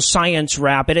educational science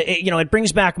rap, it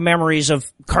brings back memories of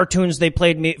cartoons they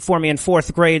played for me in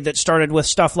fourth grade that started with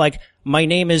stuff like, "My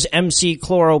name is MC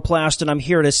Chloroplast and I'm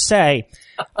here to say."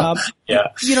 Yeah.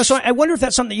 So I wonder if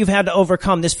that's something you've had to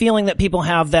overcome, this feeling that people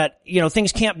have that,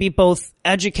 things can't be both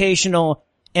educational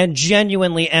and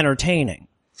genuinely entertaining.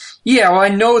 Yeah, well, I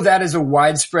know that is a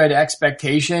widespread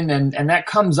expectation, and that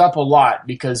comes up a lot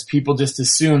because people just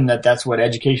assume that that's what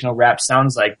educational rap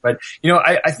sounds like. But,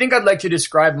 I think I'd like to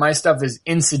describe my stuff as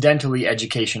incidentally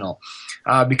educational,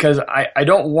 because I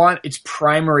don't want its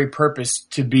primary purpose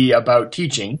to be about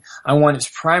teaching. I want its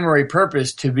primary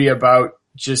purpose to be about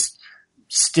just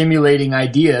stimulating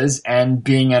ideas and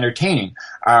being entertaining.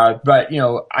 But,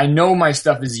 I know my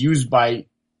stuff is used by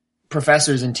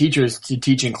professors and teachers to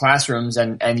teach in classrooms,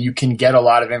 and you can get a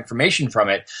lot of information from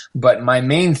it. But my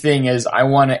main thing is I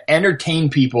want to entertain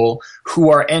people who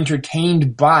are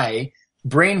entertained by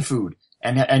brain food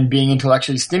and being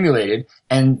intellectually stimulated.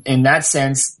 And in that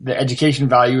sense, the education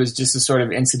value is just a sort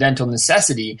of incidental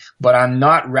necessity, but I'm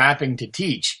not rapping to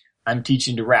teach. I'm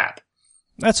teaching to rap.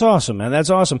 That's awesome, man. That's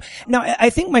awesome. Now, I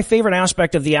think my favorite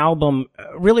aspect of the album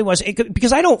really was,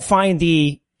 because I don't find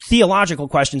the theological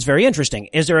questions very interesting.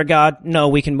 Is there a God? No,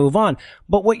 we can move on.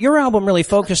 But what your album really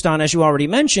focused on, as you already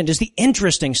mentioned, is the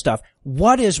interesting stuff.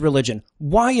 What is religion?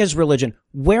 Why is religion?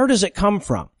 Where does it come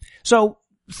from? So,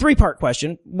 3-part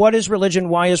question. What is religion?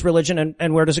 Why is religion?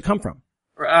 And where does it come from?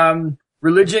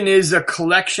 Religion is a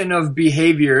collection of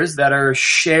behaviors that are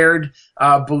shared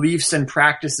beliefs and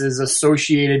practices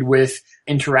associated with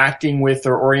interacting with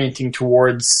or orienting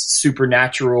towards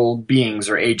supernatural beings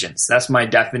or agents. That's my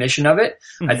definition of it.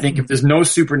 Mm-hmm. I think if there's no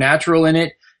supernatural in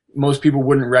it, most people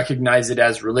wouldn't recognize it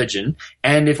as religion.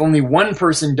 And if only one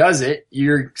person does it,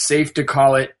 you're safe to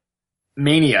call it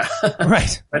mania.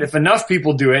 Right. But if enough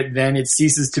people do it, then it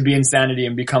ceases to be insanity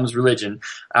and becomes religion.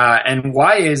 And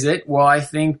why is it? Well, I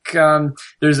think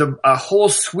there's a whole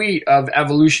suite of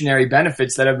evolutionary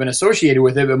benefits that have been associated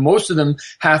with it, but most of them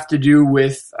have to do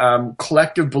with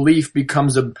collective belief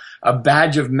becomes a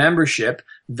badge of membership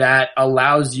that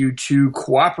allows you to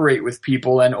cooperate with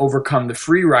people and overcome the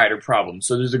free rider problem.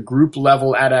 So there's a group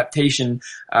level adaptation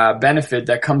benefit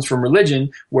that comes from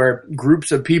religion, where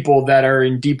groups of people that are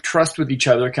in deep trust with each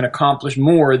other can accomplish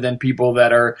more than people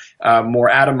that are more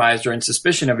atomized or in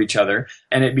suspicion of each other.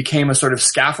 And it became a sort of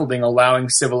scaffolding, allowing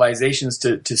civilizations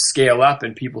to scale up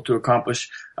and people to accomplish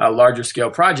larger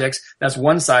scale projects. That's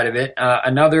one side of it.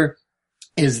 Another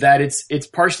is that it's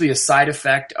partially a side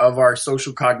effect of our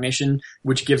social cognition,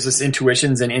 which gives us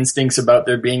intuitions and instincts about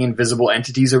there being invisible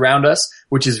entities around us,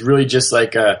 which is really just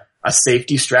like a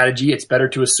safety strategy. It's better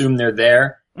to assume they're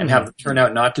there and have them turn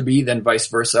out not to be than vice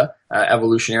versa,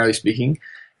 evolutionarily speaking.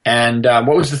 And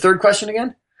what was the third question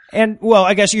again? And, well,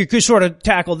 I guess you could sort of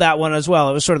tackle that one as well.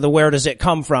 It was sort of the where does it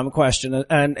come from question.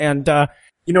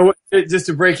 Just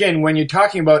to break in, when you're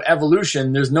talking about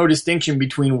evolution, there's no distinction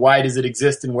between why does it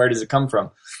exist and where does it come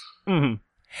from. Mm-hmm.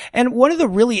 And one of the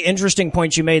really interesting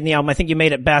points you made in the album, I think you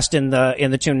made it best in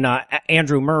the tune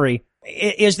Andrew Murray,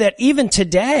 is that even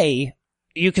today,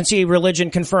 you can see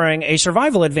religion conferring a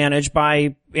survival advantage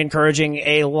by encouraging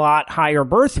a lot higher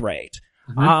birth rate.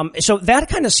 So that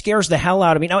kind of scares the hell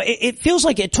out of me. Now, it feels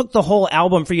like it took the whole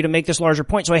album for you to make this larger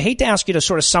point, so I hate to ask you to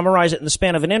sort of summarize it in the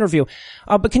span of an interview,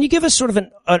 but can you give us sort of an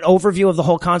overview of the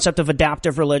whole concept of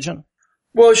adaptive religion?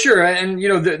 Well, sure. And,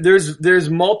 there's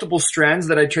multiple strands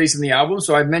that I trace in the album.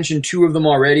 So I've mentioned two of them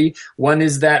already. One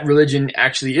is that religion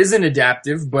actually isn't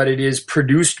adaptive, but it is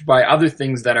produced by other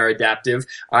things that are adaptive,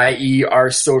 i.e. our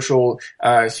social,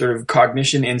 sort of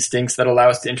cognition instincts that allow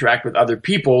us to interact with other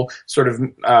people sort of,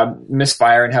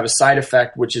 misfire and have a side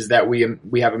effect, which is that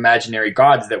we have imaginary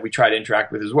gods that we try to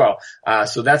interact with as well.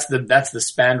 So that's the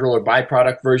spandrel or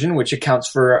byproduct version, which accounts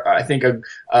for, I think,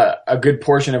 a good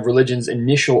portion of religion's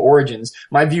initial origins.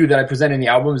 My view that I present in the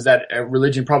album is that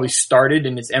religion probably started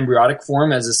in its embryonic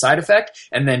form as a side effect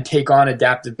and then take on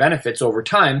adaptive benefits over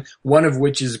time, one of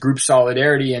which is group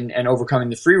solidarity and overcoming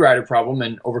the free rider problem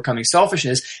and overcoming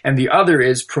selfishness, and the other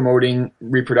is promoting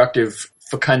reproductive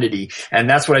fecundity. And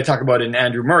that's what I talk about in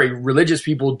Andrew Murray. Religious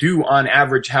people do on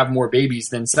average have more babies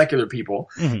than secular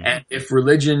people. Mm-hmm. And if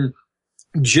religion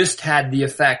just had the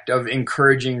effect of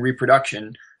encouraging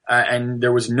reproduction, and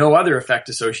there was no other effect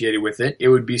associated with it, it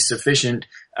would be sufficient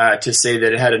to say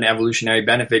that it had an evolutionary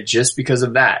benefit just because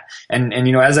of that. And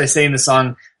as I say in the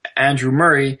song Andrew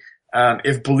Murray,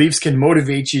 if beliefs can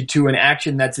motivate you to an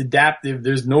action that's adaptive,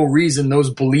 there's no reason those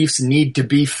beliefs need to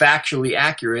be factually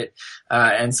accurate.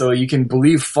 And so you can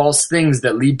believe false things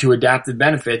that lead to adaptive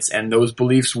benefits, and those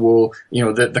beliefs will,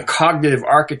 the cognitive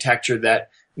architecture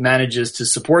that manages to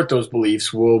support those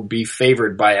beliefs will be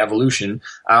favored by evolution.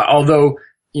 Although,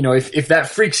 if that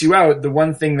freaks you out, the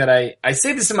one thing that I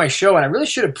say this in my show, and I really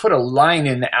should have put a line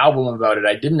in the album about it.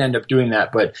 I didn't end up doing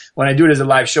that, but when I do it as a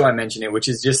live show, I mention it, which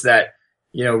is just that,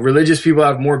 religious people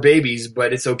have more babies,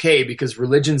 but it's okay because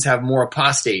religions have more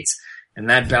apostates, and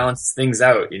that balances things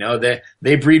out.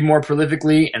 They breed more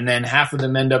prolifically, and then half of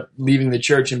them end up leaving the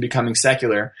church and becoming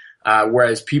secular.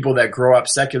 Whereas people that grow up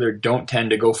secular don't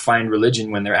tend to go find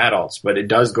religion when they're adults, but it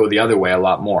does go the other way a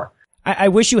lot more. I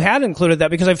wish you had included that,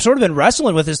 because I've sort of been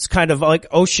wrestling with this kind of like,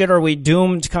 oh shit, are we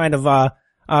doomed kind of,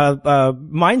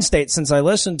 mind state since I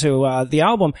listened to, the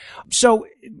album. So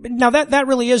now that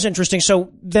really is interesting.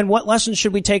 So then what lessons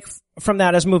should we take from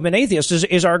that as movement atheists?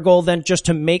 Is our goal then just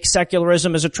to make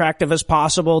secularism as attractive as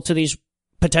possible to these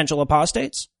potential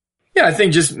apostates? Yeah, I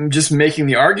think just making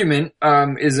the argument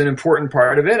is an important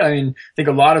part of it. I mean, I think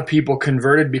a lot of people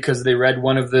converted because they read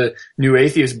one of the New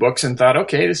Atheist books and thought,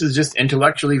 okay, this is just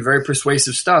intellectually very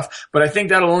persuasive stuff. But I think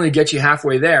that'll only get you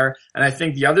halfway there. And I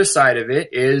think the other side of it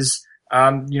is,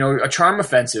 a charm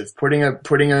offensive, putting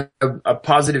a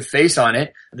positive face on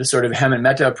it, the sort of hem and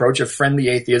meta approach of friendly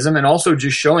atheism, and also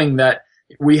just showing that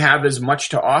we have as much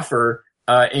to offer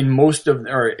in most of,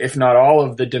 or if not all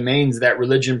of the domains that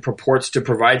religion purports to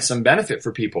provide some benefit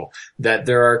for people, that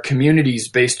there are communities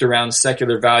based around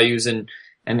secular values and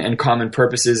common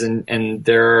purposes, and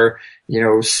there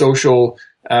are, social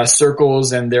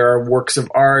circles, and there are works of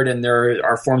art, and there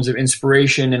are forms of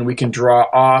inspiration, and we can draw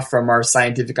off from our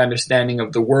scientific understanding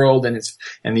of the world and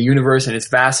the universe and its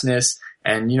vastness.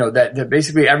 And, that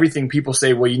basically everything people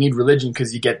say, well, you need religion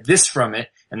because you get this from it,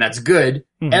 and that's good.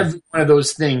 Mm-hmm. Every one of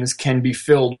those things can be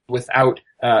fulfilled without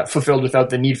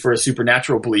the need for a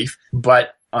supernatural belief.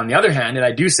 But on the other hand, and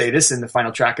I do say this in the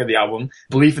final track of the album,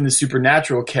 belief in the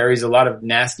supernatural carries a lot of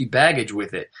nasty baggage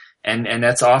with it. And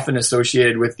that's often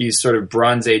associated with these sort of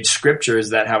Bronze Age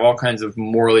scriptures that have all kinds of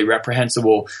morally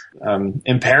reprehensible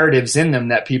imperatives in them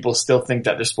that people still think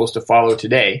that they're supposed to follow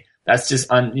today. That's just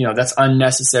that's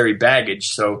unnecessary baggage.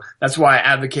 So that's why I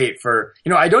advocate for,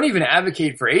 I don't even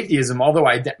advocate for atheism, although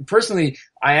personally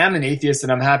I am an atheist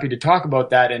and I'm happy to talk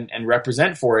about that and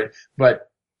represent for it. But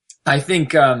I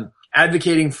think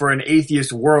advocating for an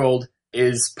atheist world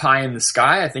is pie in the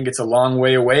sky. I think it's a long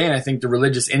way away, and I think the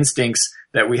religious instincts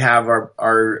that we have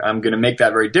are going to make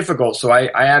that very difficult. So I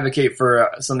advocate for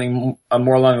something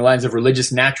more along the lines of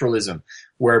religious naturalism,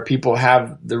 where people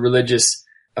have the religious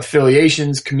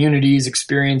affiliations, communities,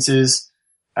 experiences,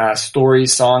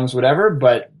 stories, songs, whatever,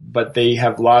 but they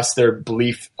have lost their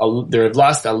belief. They've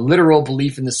lost a literal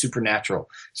belief in the supernatural.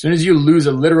 As soon as you lose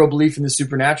a literal belief in the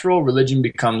supernatural, religion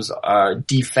becomes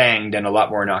defanged and a lot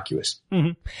more innocuous.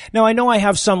 Mm-hmm. Now, I know I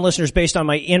have some listeners based on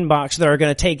my inbox that are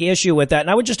going to take issue with that, and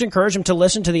I would just encourage them to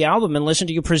listen to the album and listen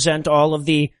to you present all of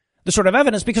the sort of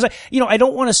evidence, because I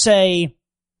don't want to say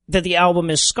that the album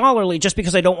is scholarly just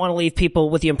because I don't want to leave people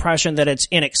with the impression that it's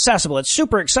inaccessible. It's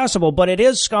super accessible, but it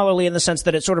is scholarly in the sense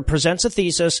that it sort of presents a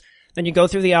thesis. Then you go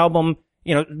through the album,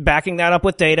 backing that up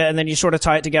with data, and then you sort of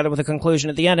tie it together with a conclusion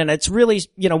at the end. And it's really,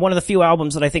 one of the few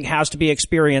albums that I think has to be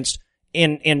experienced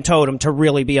in totem to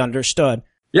really be understood.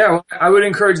 Yeah, well, I would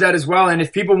encourage that as well. And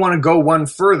if people want to go one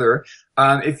further,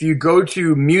 if you go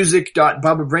to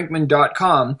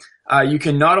music.bababrinkman.com, you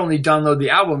can not only download the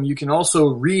album, you can also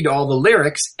read all the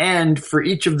lyrics. And for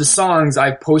each of the songs,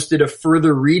 I posted a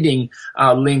further reading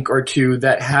link or two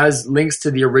that has links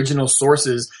to the original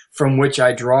sources from which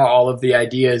I draw all of the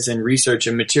ideas and research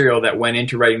and material that went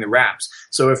into writing the raps.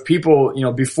 So if people,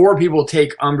 before people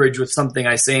take umbrage with something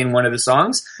I say in one of the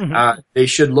songs, they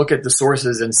should look at the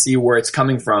sources and see where it's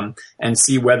coming from and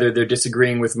see whether they're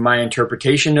disagreeing with my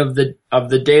interpretation of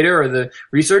the data or the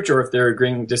research, or if they're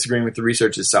disagreeing with the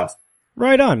research itself.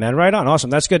 Right on, man. Right on. Awesome.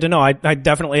 That's good to know. I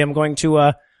definitely am going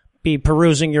to be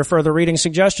perusing your further reading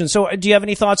suggestions. So do you have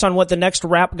any thoughts on what the next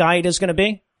rap guide is going to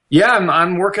be? Yeah,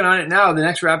 I'm working on it now. The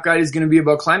next rap guide is going to be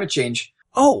about climate change.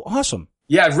 Oh, awesome.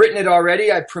 Yeah, I've written it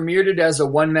already. I premiered it as a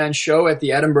one-man show at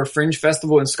the Edinburgh Fringe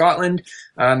Festival in Scotland.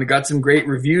 I got some great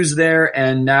reviews there,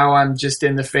 and now I'm just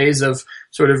in the phase of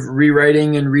sort of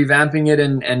rewriting and revamping it,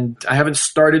 and I haven't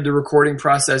started the recording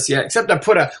process yet, except I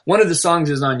put one of the songs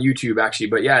is on YouTube, actually.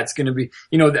 But yeah, it's going to be,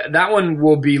 that one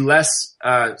will be less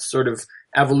sort of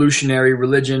evolutionary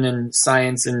religion and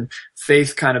science and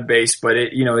faith kind of based, but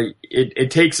it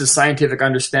takes a scientific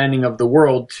understanding of the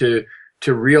world to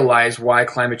realize why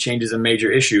climate change is a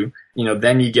major issue.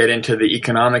 Then you get into the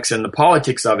economics and the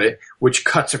politics of it, which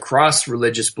cuts across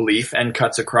religious belief and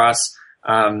cuts across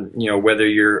whether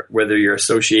you're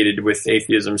associated with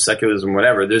atheism, secularism,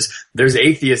 whatever. There's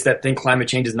atheists that think climate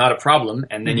change is not a problem,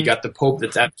 and then you got the Pope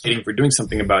that's advocating for doing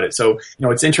something about it. So,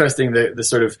 it's interesting the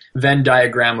sort of Venn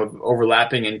diagram of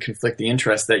overlapping and conflicting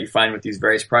interests that you find with these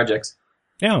various projects.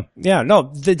 Yeah.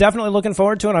 No, definitely looking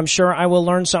forward to it. I'm sure I will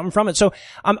learn something from it. So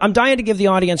I'm dying to give the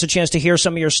audience a chance to hear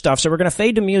some of your stuff. So we're going to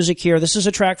fade to music here. This is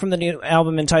a track from the new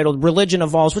album entitled Religion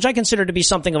Evolves, which I consider to be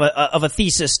something of a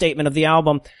thesis statement of the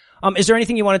album. Is there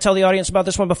anything you want to tell the audience about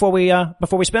this one before we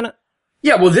spin it?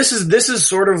 Yeah, well, this is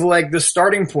sort of like the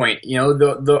starting point.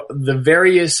 The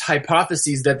various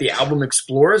hypotheses that the album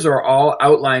explores are all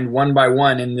outlined one by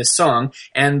one in this song,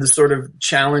 and the sort of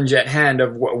challenge at hand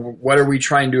of what are we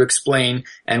trying to explain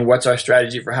and what's our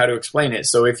strategy for how to explain it.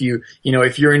 So if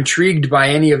you're intrigued by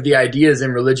any of the ideas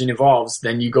in Religion Evolves,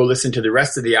 then you go listen to the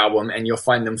rest of the album and you'll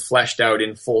find them fleshed out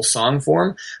in full song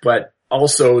form. But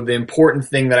also, the important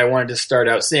thing that I wanted to start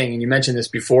out saying, and you mentioned this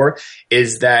before,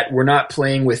 is that we're not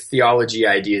playing with theology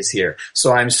ideas here.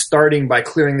 So I'm starting by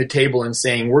clearing the table and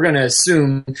saying we're going to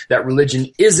assume that religion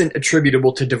isn't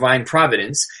attributable to divine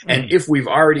providence. And if we've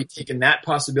already taken that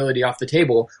possibility off the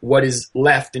table, what is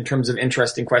left in terms of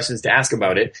interesting questions to ask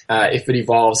about it? If it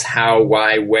evolves, how,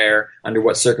 why, where, under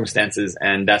what circumstances?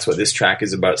 And that's what this track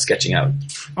is about sketching out.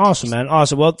 Awesome, man.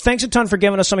 Awesome. Well, thanks a ton for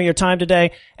giving us some of your time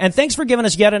today. And thanks for giving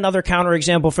us yet another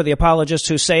counterexample for the apologists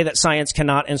who say that science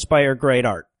cannot inspire great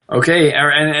art. Okay,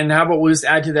 and how about we'll just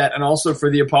add to that, and also for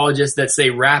the apologists that say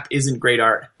rap isn't great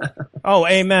art. Oh,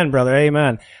 amen, brother,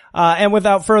 amen. And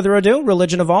without further ado,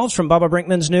 Religion Evolves from Baba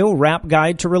Brinkman's new Rap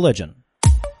Guide to Religion.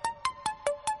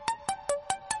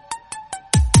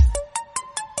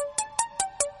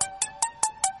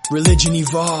 Religion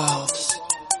evolves.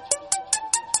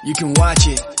 You can watch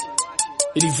it.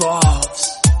 It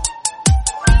evolves.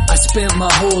 I spent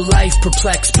my whole life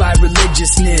perplexed by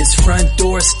religiousness, front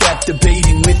doorstep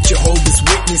debating with Jehovah's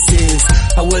Witnesses.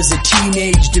 I was a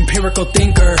teenaged empirical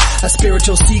thinker, a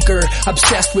spiritual seeker,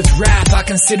 obsessed with rap. I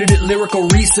considered it lyrical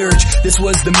research. This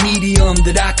was the medium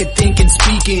that I could think and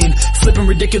speak in, flipping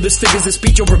ridiculous figures of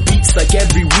speech over beats like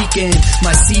every weekend.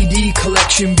 My CD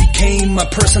collection became my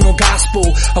personal gospel.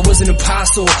 I was an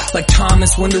apostle, like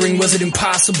Thomas, wondering was it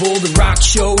impossible to rock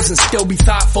shows and still be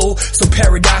thoughtful, so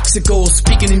paradoxical,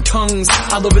 speaking in tongues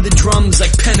all over the drums like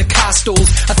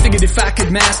Pentecostals. I figured if I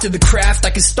could master the craft,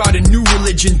 I could start a new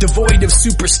religion devoid of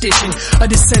superstition, a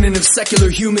descendant of secular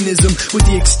humanism with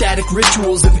the ecstatic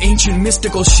rituals of ancient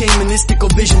mystical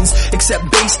shamanistical visions, except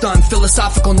based on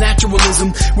philosophical naturalism,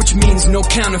 which means no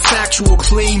counterfactual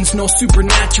claims, no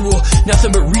supernatural,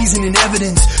 nothing but reason and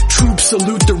evidence. Troops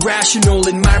salute the rational.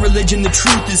 In my religion the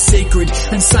truth is sacred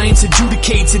and science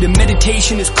adjudicates it, and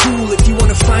meditation is cool if you want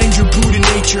to find your Buddha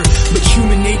nature, but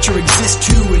human nature exists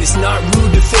too, and it's not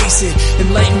rude to face it.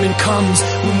 Enlightenment comes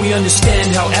when we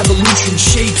understand how evolution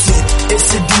shapes it.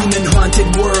 It's a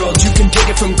demon-haunted world. You can take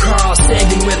it from Carl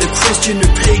Sagan, whether Christian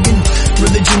or pagan.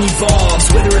 Religion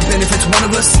evolves, whether it benefits one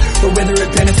of us or whether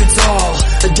it benefits all.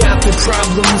 Adaptive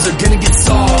problems are gonna get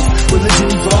solved. Religion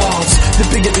evolves. The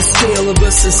bigger the scale of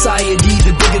a society,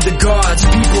 the bigger the gods.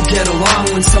 People get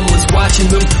along when someone's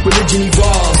watching them. Religion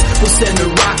evolves. We'll send a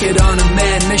rocket on a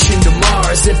manned mission to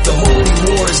Mars. If the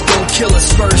holy wars don't kill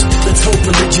us first, let's hope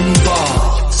religion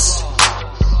evolves.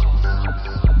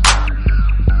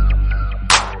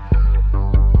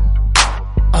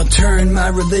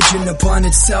 religion upon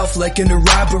itself like an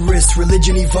Ouroboros.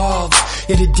 Religion evolves,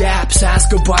 it adapts.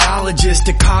 Ask a biologist,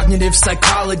 a cognitive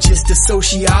psychologist, a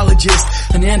sociologist,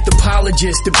 an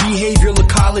anthropologist, a behavioral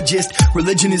ecologist.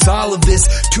 Religion is all of this.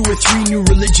 2 or 3 new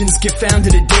religions get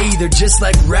founded a day. They're just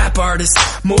like rap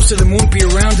artists. Most of them won't be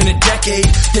around in a decade.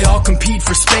 They all compete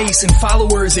for space and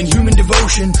followers and human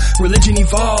devotion. Religion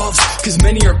evolves, cause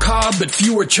many are called but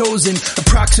few are chosen.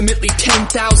 Approximately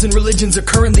 10,000 religions are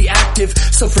currently active,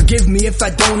 so forgive me if I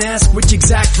don't ask which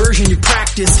exact version you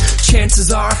practice.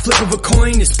 Chances are, flip of a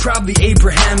coin is probably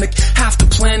Abrahamic. Half the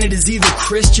planet is either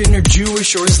Christian or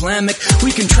Jewish or Islamic.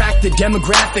 We can track the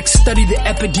demographics, study the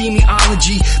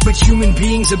epidemiology, but human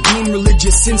beings have been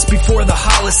religious since before the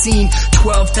Holocene,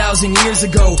 12,000 years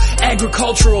ago.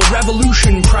 Agricultural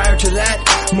revolution. Prior to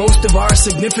that, most of our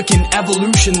significant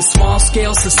evolution,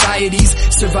 small-scale societies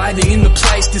surviving in the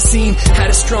Pleistocene had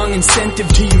a strong incentive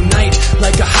to unite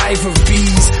like a hive of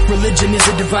bees. Religion is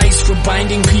a device for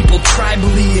binding people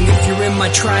tribally, and if you're in my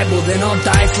tribal, then I'll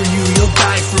die for you, you'll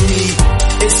die for me.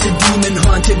 It's the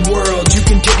demon-haunted world. You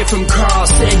can take it from Carl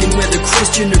Sagan, whether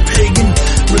Christian or pagan.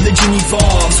 Religion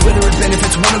evolves, whether it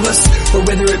benefits one of us or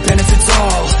whether it benefits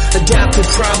all. Adaptive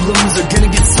problems are gonna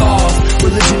get solved.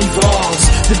 Religion evolves.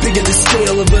 The bigger the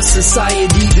scale of a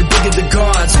society, the bigger the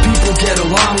gods. People get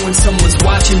along when someone's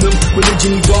watching them.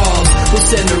 Religion evolves. We'll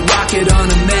send a rocket on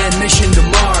a mad mission to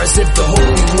Mars. If the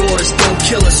holy wars don't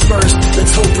kill us first,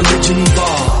 let's hope religion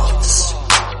evolves.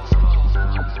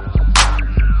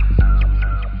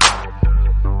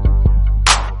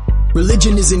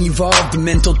 Religion is an evolved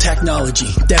mental technology,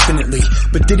 definitely.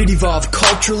 But did it evolve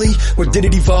culturally, or did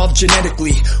it evolve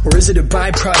genetically? Or is it a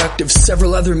byproduct of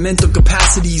several other mental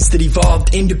capacities that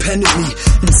evolved independently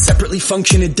and separately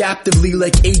function adaptively,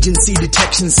 like agency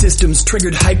detection systems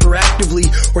triggered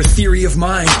hyperactively, or theory of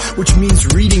mind, which means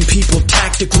reading people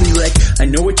tactically, like, I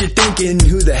know what you're thinking,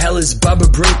 who the hell is Baba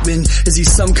Brinkman? Is he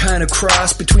some kind of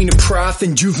cross between a prof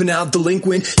and juvenile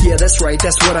delinquent? Yeah, that's right,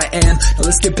 that's what I am. Now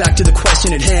let's get back to the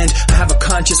question at hand. I have a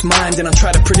conscious mind and I'll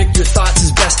try to predict your thoughts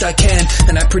as best I can.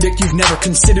 And I predict you've never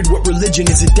considered what religion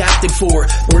is adapted for.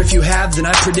 Or if you have, then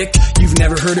I predict you've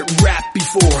never heard it rap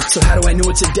before. So how do I know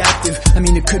it's adaptive? I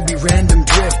mean, it could be random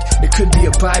drift. It could be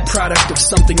a byproduct of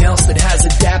something else that has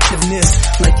adaptiveness.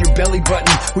 Like your belly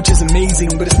button, which is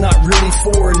amazing, but it's not really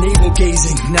for navel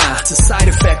gazing. Nah, it's a side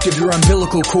effect of your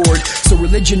umbilical cord. So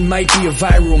religion might be a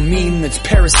viral meme that's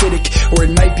parasitic, or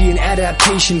it might be an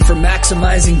adaptation for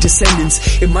maximizing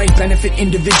descendants. It might benefit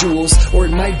individuals, or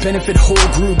it might benefit whole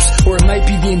groups, or it might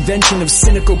be the invention of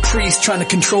cynical priests trying to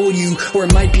control you, or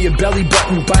it might be a belly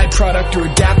button byproduct, or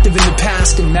adaptive in the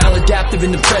past and maladaptive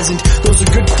in the present. Those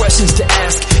are good questions to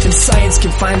ask, and science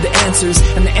can find the answers,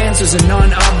 and the answers are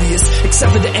non-obvious,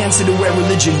 except for the answer to where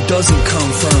religion doesn't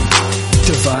come from: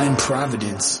 divine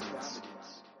providence.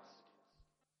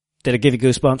 Did it give you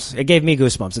goosebumps? It gave me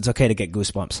goosebumps. It's okay to get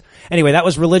goosebumps. Anyway, that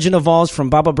was Religion Evolves from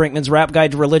Baba Brinkman's Rap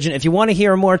Guide to Religion. If you want to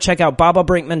hear more, check out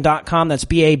bababrinkman.com. That's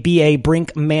B-A-B-A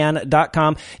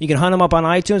Brinkman.com. You can hunt him up on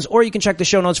iTunes, or you can check the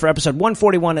show notes for episode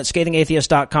 141 at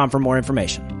ScathingAtheist.com for more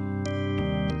information.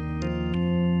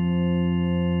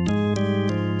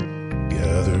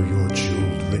 Gather your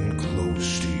children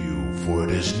close to you, for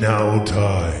it is now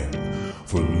time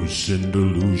for Lucid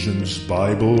Delusions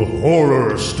Bible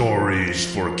Horror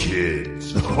Stories for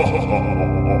Kids.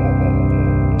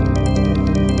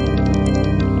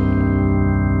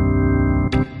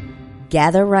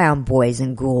 Gather round, boys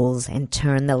and ghouls, and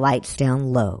turn the lights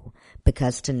down low,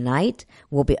 because tonight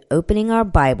we'll be opening our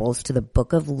Bibles to the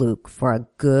book of Luke for a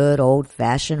good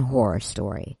old-fashioned horror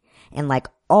story. And like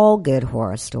all good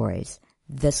horror stories,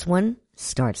 this one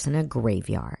starts in a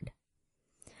graveyard.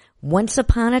 Once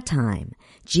upon a time,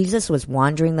 Jesus was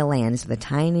wandering the lands of the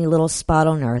tiny little spot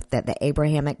on earth that the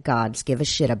Abrahamic gods give a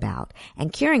shit about,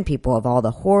 and curing people of all the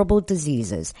horrible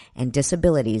diseases and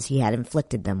disabilities he had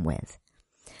inflicted them with.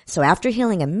 So after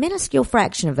healing a minuscule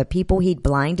fraction of the people he'd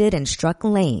blinded and struck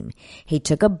lame, he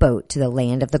took a boat to the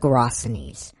land of the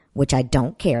Gerasenes, which I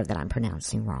don't care that I'm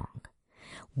pronouncing wrong.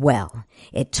 Well,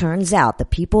 it turns out the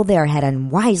people there had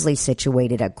unwisely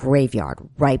situated a graveyard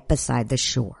right beside the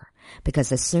shore.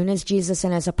 Because as soon as Jesus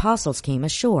and his apostles came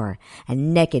ashore, a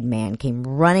naked man came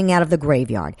running out of the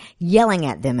graveyard, yelling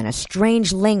at them in a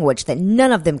strange language that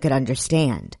none of them could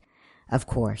understand. Of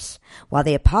course, while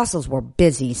the apostles were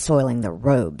busy soiling their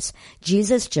robes,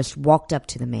 Jesus just walked up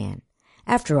to the man.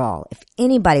 After all, if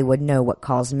anybody would know what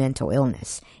caused mental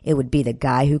illness, it would be the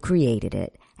guy who created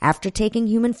it, after taking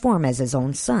human form as his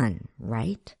own son,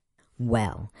 right?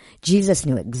 Well, Jesus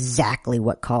knew exactly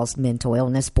what caused mental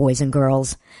illness, boys and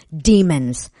girls.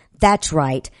 Demons. That's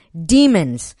right,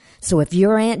 demons. So if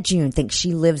your Aunt June thinks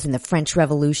she lives in the French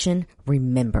Revolution,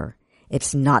 remember,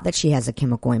 it's not that she has a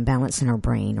chemical imbalance in her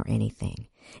brain or anything.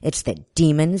 It's that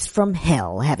demons from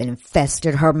hell have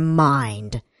infested her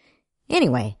mind.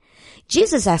 Anyway,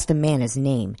 Jesus asked the man his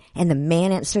name, and the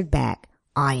man answered back,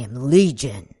 I am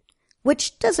Legion.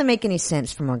 Which doesn't make any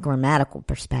sense from a grammatical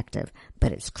perspective,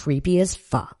 but it's creepy as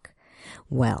fuck.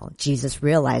 Well, Jesus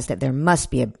realized that there must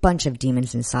be a bunch of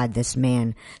demons inside this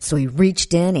man, so he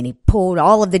reached in and he pulled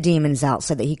all of the demons out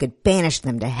so that he could banish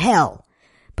them to hell.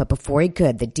 But before he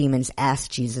could, the demons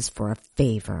asked Jesus for a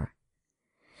favor.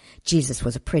 Jesus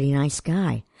was a pretty nice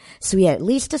guy, so he at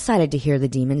least decided to hear the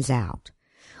demons out.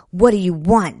 What do you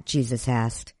want? Jesus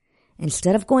asked.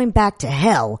 Instead of going back to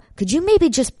hell, could you maybe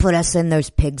just put us in those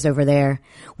pigs over there?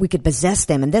 We could possess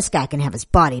them and this guy can have his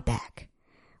body back.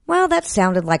 Well, that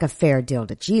sounded like a fair deal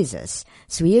to Jesus,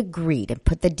 so he agreed and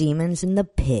put the demons in the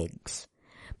pigs.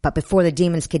 But before the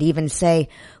demons could even say,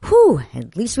 whew,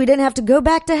 at least we didn't have to go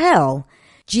back to hell,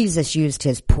 Jesus used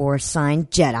his porcine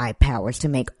Jedi powers to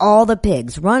make all the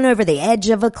pigs run over the edge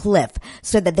of a cliff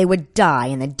so that they would die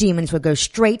and the demons would go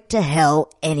straight to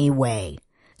hell anyway.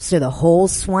 So the whole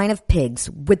swine of pigs,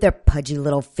 with their pudgy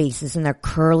little faces and their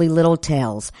curly little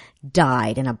tails,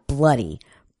 died in a bloody,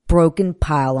 broken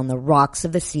pile on the rocks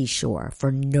of the seashore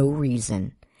for no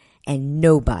reason. And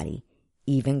nobody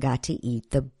even got to eat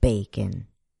the bacon.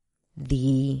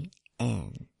 The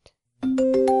end.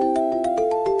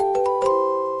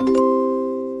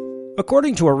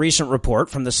 According to a recent report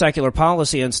from the Secular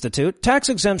Policy Institute, tax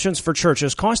exemptions for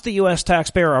churches cost the U.S.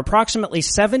 taxpayer approximately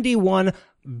 $71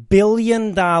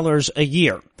 billion a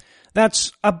year.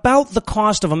 That's about the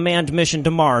cost of a manned mission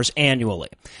to Mars annually.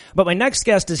 But my next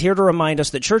guest is here to remind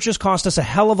us that churches cost us a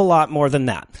hell of a lot more than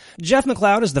that. Jeff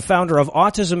McLeod is the founder of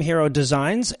Autism Hero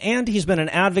Designs, and he's been an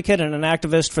advocate and an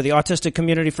activist for the autistic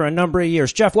community for a number of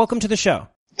years. Jeff, welcome to the show.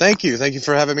 Thank you. Thank you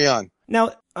for having me on.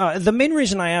 Now, the main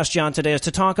reason I asked you on today is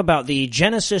to talk about the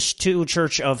Genesis 2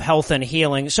 Church of Health and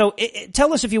Healing. So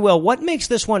tell us, if you will, what makes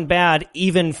this one bad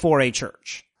even for a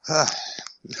church?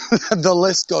 The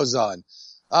list goes on.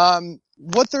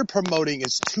 What they're promoting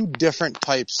is two different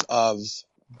types of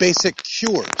basic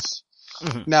cures.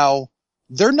 Mm-hmm. Now,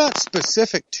 they're not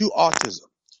specific to autism.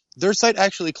 Their site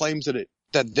actually claims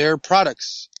that their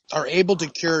products are able to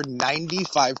cure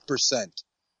 95%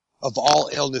 of all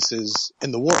illnesses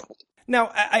in the world.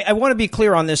 Now, I want to be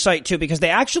clear on this site, too, because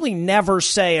they actually never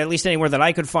say, at least anywhere that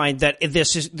I could find, that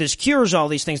this cures all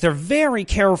these things. They're very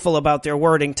careful about their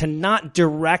wording to not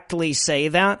directly say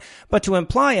that, but to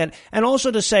imply it, and also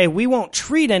to say, we won't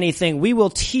treat anything, we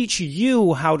will teach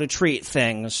you how to treat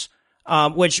things,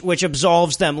 which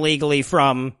absolves them legally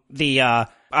from the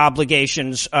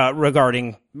obligations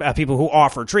regarding people who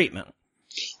offer treatment.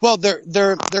 Well,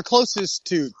 they're closest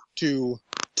to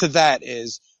that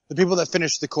is the people that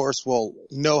finish the course will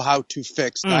know how to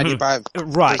fix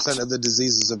 95% of the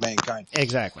diseases of mankind.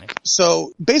 Exactly.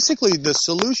 So basically the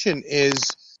solution is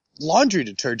laundry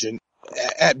detergent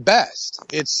at best.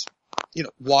 It's,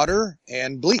 water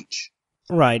and bleach.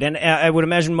 Right. And I would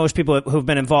imagine most people who've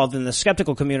been involved in the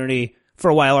skeptical community for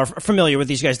a while are familiar with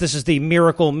these guys. This is the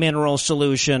miracle mineral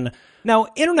solution. Now,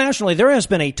 internationally, there has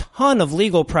been a ton of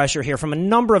legal pressure here from a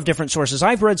number of different sources.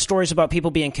 I've read stories about people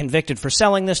being convicted for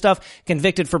selling this stuff,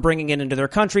 convicted for bringing it into their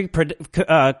country,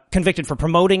 convicted for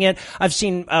promoting it. I've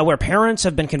seen where parents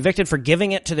have been convicted for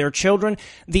giving it to their children.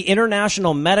 The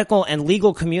international medical and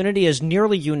legal community is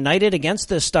nearly united against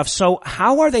this stuff. So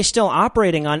how are they still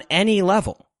operating on any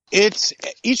level?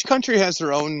 Each country has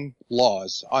their own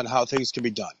laws on how things can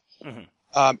be done.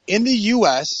 Mm-hmm. In the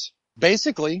U.S.,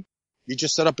 basically, you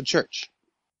just set up a church.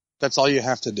 That's all you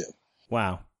have to do.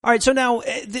 Wow. All right, so now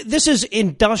this is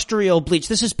industrial bleach.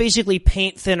 This is basically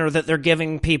paint thinner that they're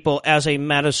giving people as a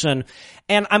medicine.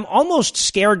 And I'm almost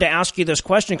scared to ask you this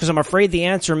question because I'm afraid the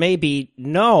answer may be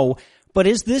no. But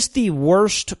is this the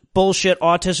worst bullshit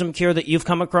autism cure that you've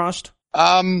come across?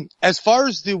 As far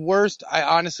as the worst, I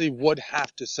honestly would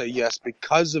have to say yes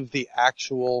because of the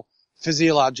actual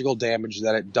physiological damage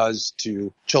that it does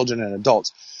to children and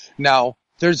adults. Now,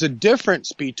 there's a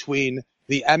difference between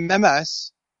the MMS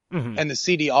and the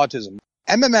CD autism.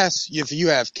 MMS, if you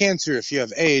have cancer, if you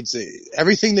have AIDS,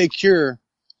 everything they cure,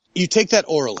 you take that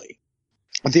orally.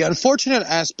 The unfortunate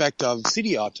aspect of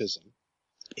CD autism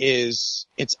is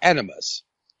it's enemas.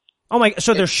 Oh my,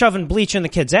 so they're shoving bleach in the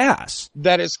kid's ass.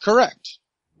 That is correct.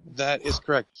 That is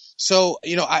correct. So,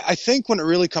 I think when it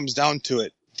really comes down to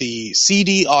it, the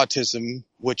CD autism,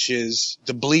 which is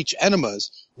the bleach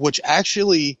enemas, which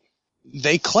actually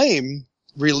they claim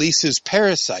releases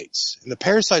parasites, and the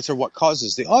parasites are what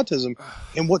causes the autism,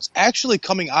 and what's actually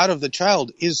coming out of the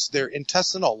child is their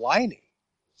intestinal lining.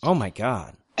 Oh my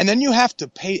God. And then you have to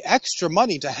pay extra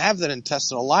money to have that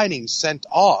intestinal lining sent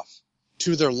off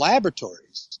to their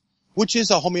laboratories, which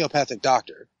is a homeopathic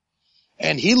doctor.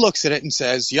 And he looks at it and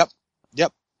says, yep,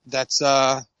 that's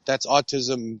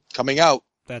autism coming out.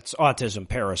 That's autism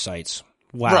parasites.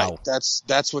 Wow. Right.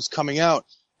 That's what's coming out.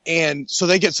 And so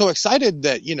they get so excited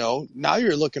that, now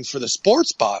you're looking for the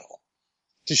sports bottle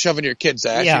to shove in your kid's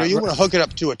ass. Yeah. You want to hook it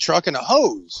up to a truck and a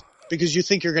hose because you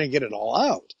think you're going to get it all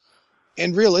out.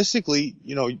 And realistically,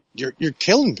 you're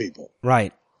killing people.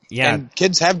 Right. Yeah. And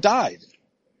kids have died.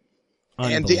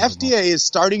 And the FDA is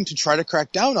starting to try to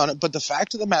crack down on it. But the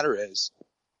fact of the matter is,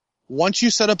 once you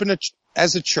set up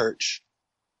as a church,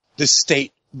 the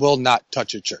state will not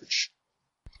touch a church.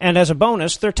 And as a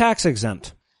bonus, they're tax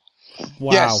exempt.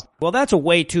 Wow. Yes. Well, that's a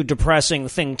way too depressing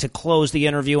thing to close the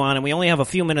interview on, and we only have a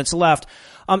few minutes left.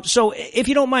 So if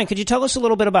you don't mind, could you tell us a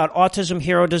little bit about Autism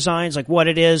Hero Designs, like what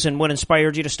it is and what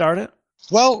inspired you to start it?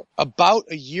 Well, about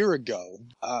a year ago,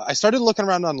 I started looking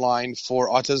around online for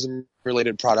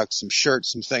autism-related products, some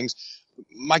shirts, some things.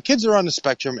 My kids are on the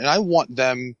spectrum, and I want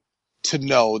them to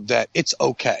know that it's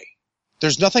okay.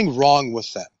 There's nothing wrong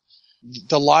with them.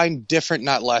 The line different,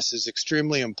 not less is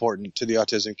extremely important to the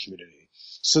autism community.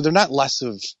 So they're not less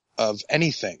of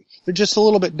anything. They're just a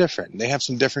little bit different. They have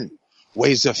some different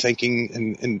ways of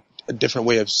thinking and a different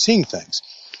way of seeing things.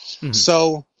 Mm-hmm.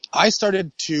 So I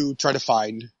started to try to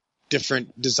find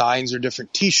different designs or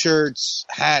different t-shirts,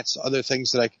 hats, other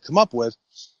things that I could come up with.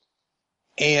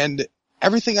 And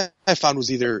everything I found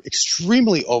was either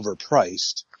extremely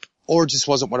overpriced or just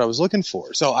wasn't what I was looking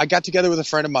for. So I got together with a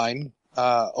friend of mine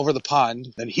over the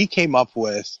pond, and he came up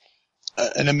with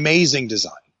an amazing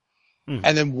design.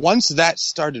 And then once that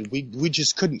started, we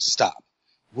just couldn't stop.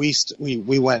 We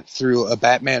went through a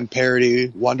Batman parody,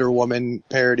 Wonder Woman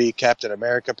parody, Captain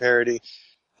America parody.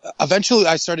 Eventually,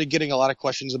 I started getting a lot of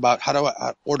questions about how do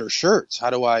I order shirts? How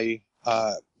do I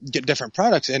get different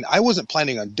products? And I wasn't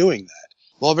planning on doing that.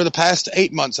 Well, over the past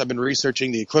 8 months, I've been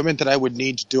researching the equipment that I would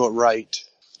need to do it right.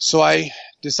 So I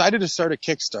decided to start a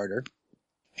Kickstarter,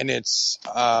 and it's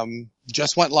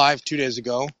just went live 2 days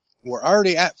ago. We're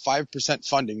already at 5%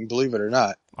 funding, believe it or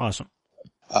not. Awesome.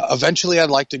 Eventually, I'd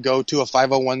like to go to a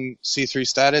 501c3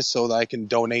 status so that I can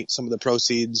donate some of the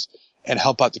proceeds and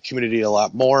help out the community a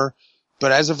lot more.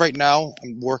 But as of right now,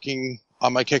 I'm working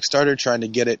on my Kickstarter, trying to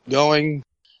get it going,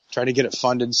 trying to get it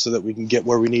funded so that we can get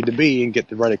where we need to be and get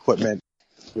the right equipment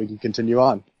so we can continue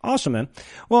on. Awesome, man.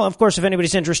 Well, of course, if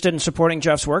anybody's interested in supporting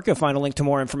Jeff's work, you'll find a link to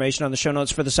more information on the show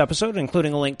notes for this episode,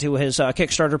 including a link to his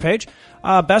Kickstarter page.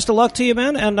 Best of luck to you,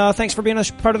 man, and thanks for being a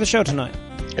part of the show tonight.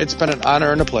 It's been an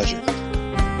honor and a pleasure.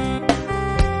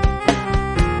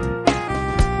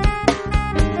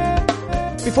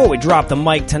 Before we drop the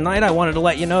mic tonight, I wanted to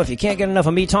let you know if you can't get enough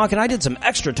of me talking, I did some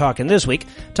extra talking this week.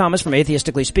 Thomas from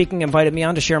Atheistically Speaking invited me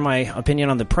on to share my opinion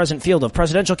on the present field of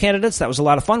presidential candidates. That was a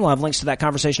lot of fun. We'll have links to that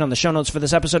conversation on the show notes for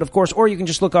this episode, of course, or you can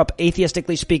just look up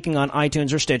Atheistically Speaking on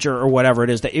iTunes or Stitcher or whatever it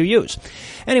is that you use.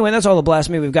 Anyway, that's all the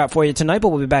blasphemy we've got for you tonight, but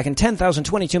we'll be back in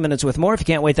 10,022 minutes with more. If you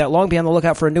can't wait that long, be on the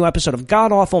lookout for a new episode of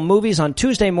God Awful Movies on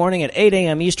Tuesday morning at 8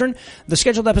 a.m. Eastern. The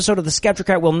scheduled episode of The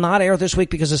Skeptocrat will not air this week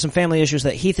because of some family issues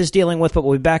that Heath is dealing with, but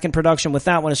we'll be back in production with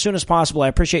that one as soon as possible. I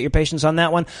appreciate your patience on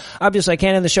that one. Obviously, I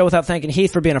can't end the show without thanking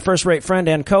Heath for being a first-rate friend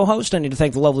and co-host. I need to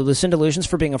thank the lovely Lucinda Lucians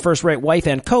for being a first-rate wife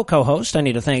and co-host. I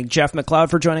need to thank Jeff McLeod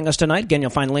for joining us tonight. Again,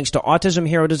 you'll find links to Autism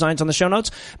Hero Designs on the show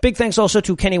notes. Big thanks also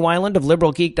to Kenny Weiland of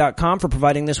LiberalGeek.com for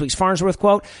providing this week's Farnsworth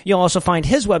quote. You'll also find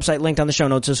his website linked on the show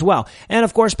notes as well. And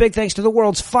of course, big thanks to the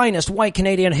world's finest white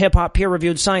Canadian hip-hop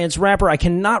peer-reviewed science rapper. I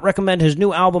cannot recommend his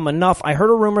new album enough. I heard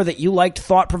a rumor that you liked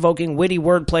thought-provoking, witty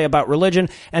wordplay about religion,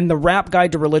 and the Rap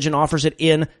Guide to Religion offers it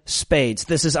in spades.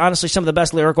 This is honestly some of the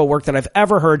best lyrical work that I've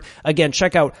ever heard. Again,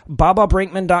 check out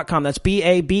bababrinkman.com. That's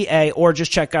B-A-B-A, or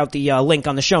just check out the link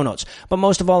on the show notes. But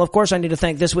most of all, of course, I need to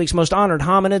thank this week's most honored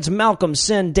hominids: Malcolm,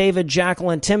 Sin, David,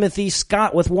 Jacqueline, Timothy,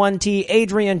 Scott with 1 T,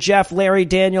 Adrian, Jeff, Larry,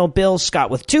 Daniel, Bill,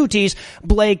 Scott with 2 T's,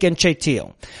 Blake, and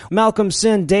Chetil. Malcolm,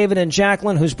 Sin, David, and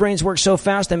Jacqueline, whose brains work so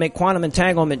fast they make quantum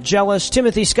entanglement jealous.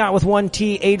 Timothy, Scott with 1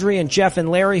 T, Adrian, Jeff, and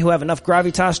Larry, who have enough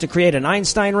gravitas to create an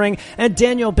Einstein ring, and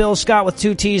Daniel, Bill, Scott with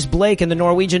 2 T's, Blake, and the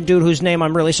Norwegian dude whose name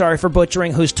I'm really sorry for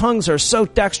butchering, whose tongues are so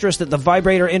dexterous that the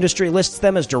vibrator industry lists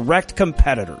them as direct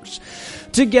competitors.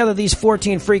 Together, these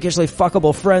 14 freakishly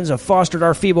fuckable friends have fostered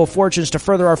our feeble fortunes to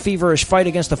further our feverish fight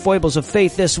against the foibles of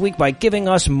faith this week by giving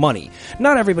us money.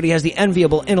 Not everybody has the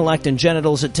enviable intellect and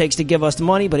genitals it takes to give us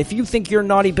money, but if you think your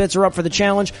naughty bits are up for the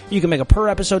challenge, you can make a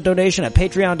per-episode donation at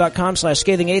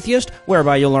patreon.com/ScathingAtheist,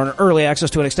 whereby you'll earn early access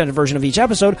to an extended version of each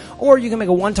episode, or you can make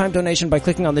a one-time donation by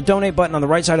clicking on the donate button on the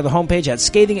right side of the homepage at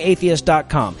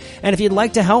ScathingAtheist.com. And if you'd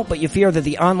like to help, but you fear that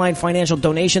the online financial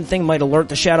donation thing might alert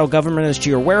the shadow government as to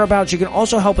your whereabouts, you can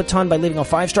also help a ton by leaving a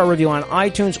 5-star review on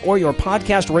iTunes or your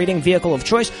podcast rating vehicle of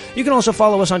choice. You can also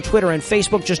follow us on Twitter and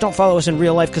Facebook. Just don't follow us in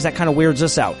real life because that kind of weirds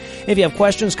us out. If you have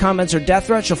questions, comments, or death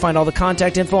threats, you'll find all the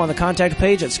contact info on the contact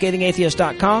page at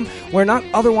ScathingAtheist.com. Where not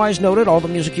otherwise noted, all the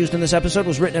music used in this episode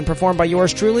was written and performed by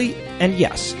yours truly. And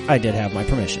yes, I did have my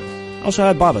permission. Also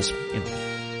had Baba's,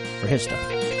 for his stuff.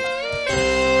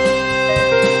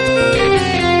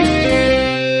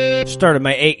 Started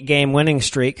my 8-game winning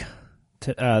streak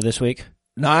this week.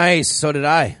 Nice. So did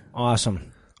I.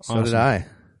 Awesome. So did I.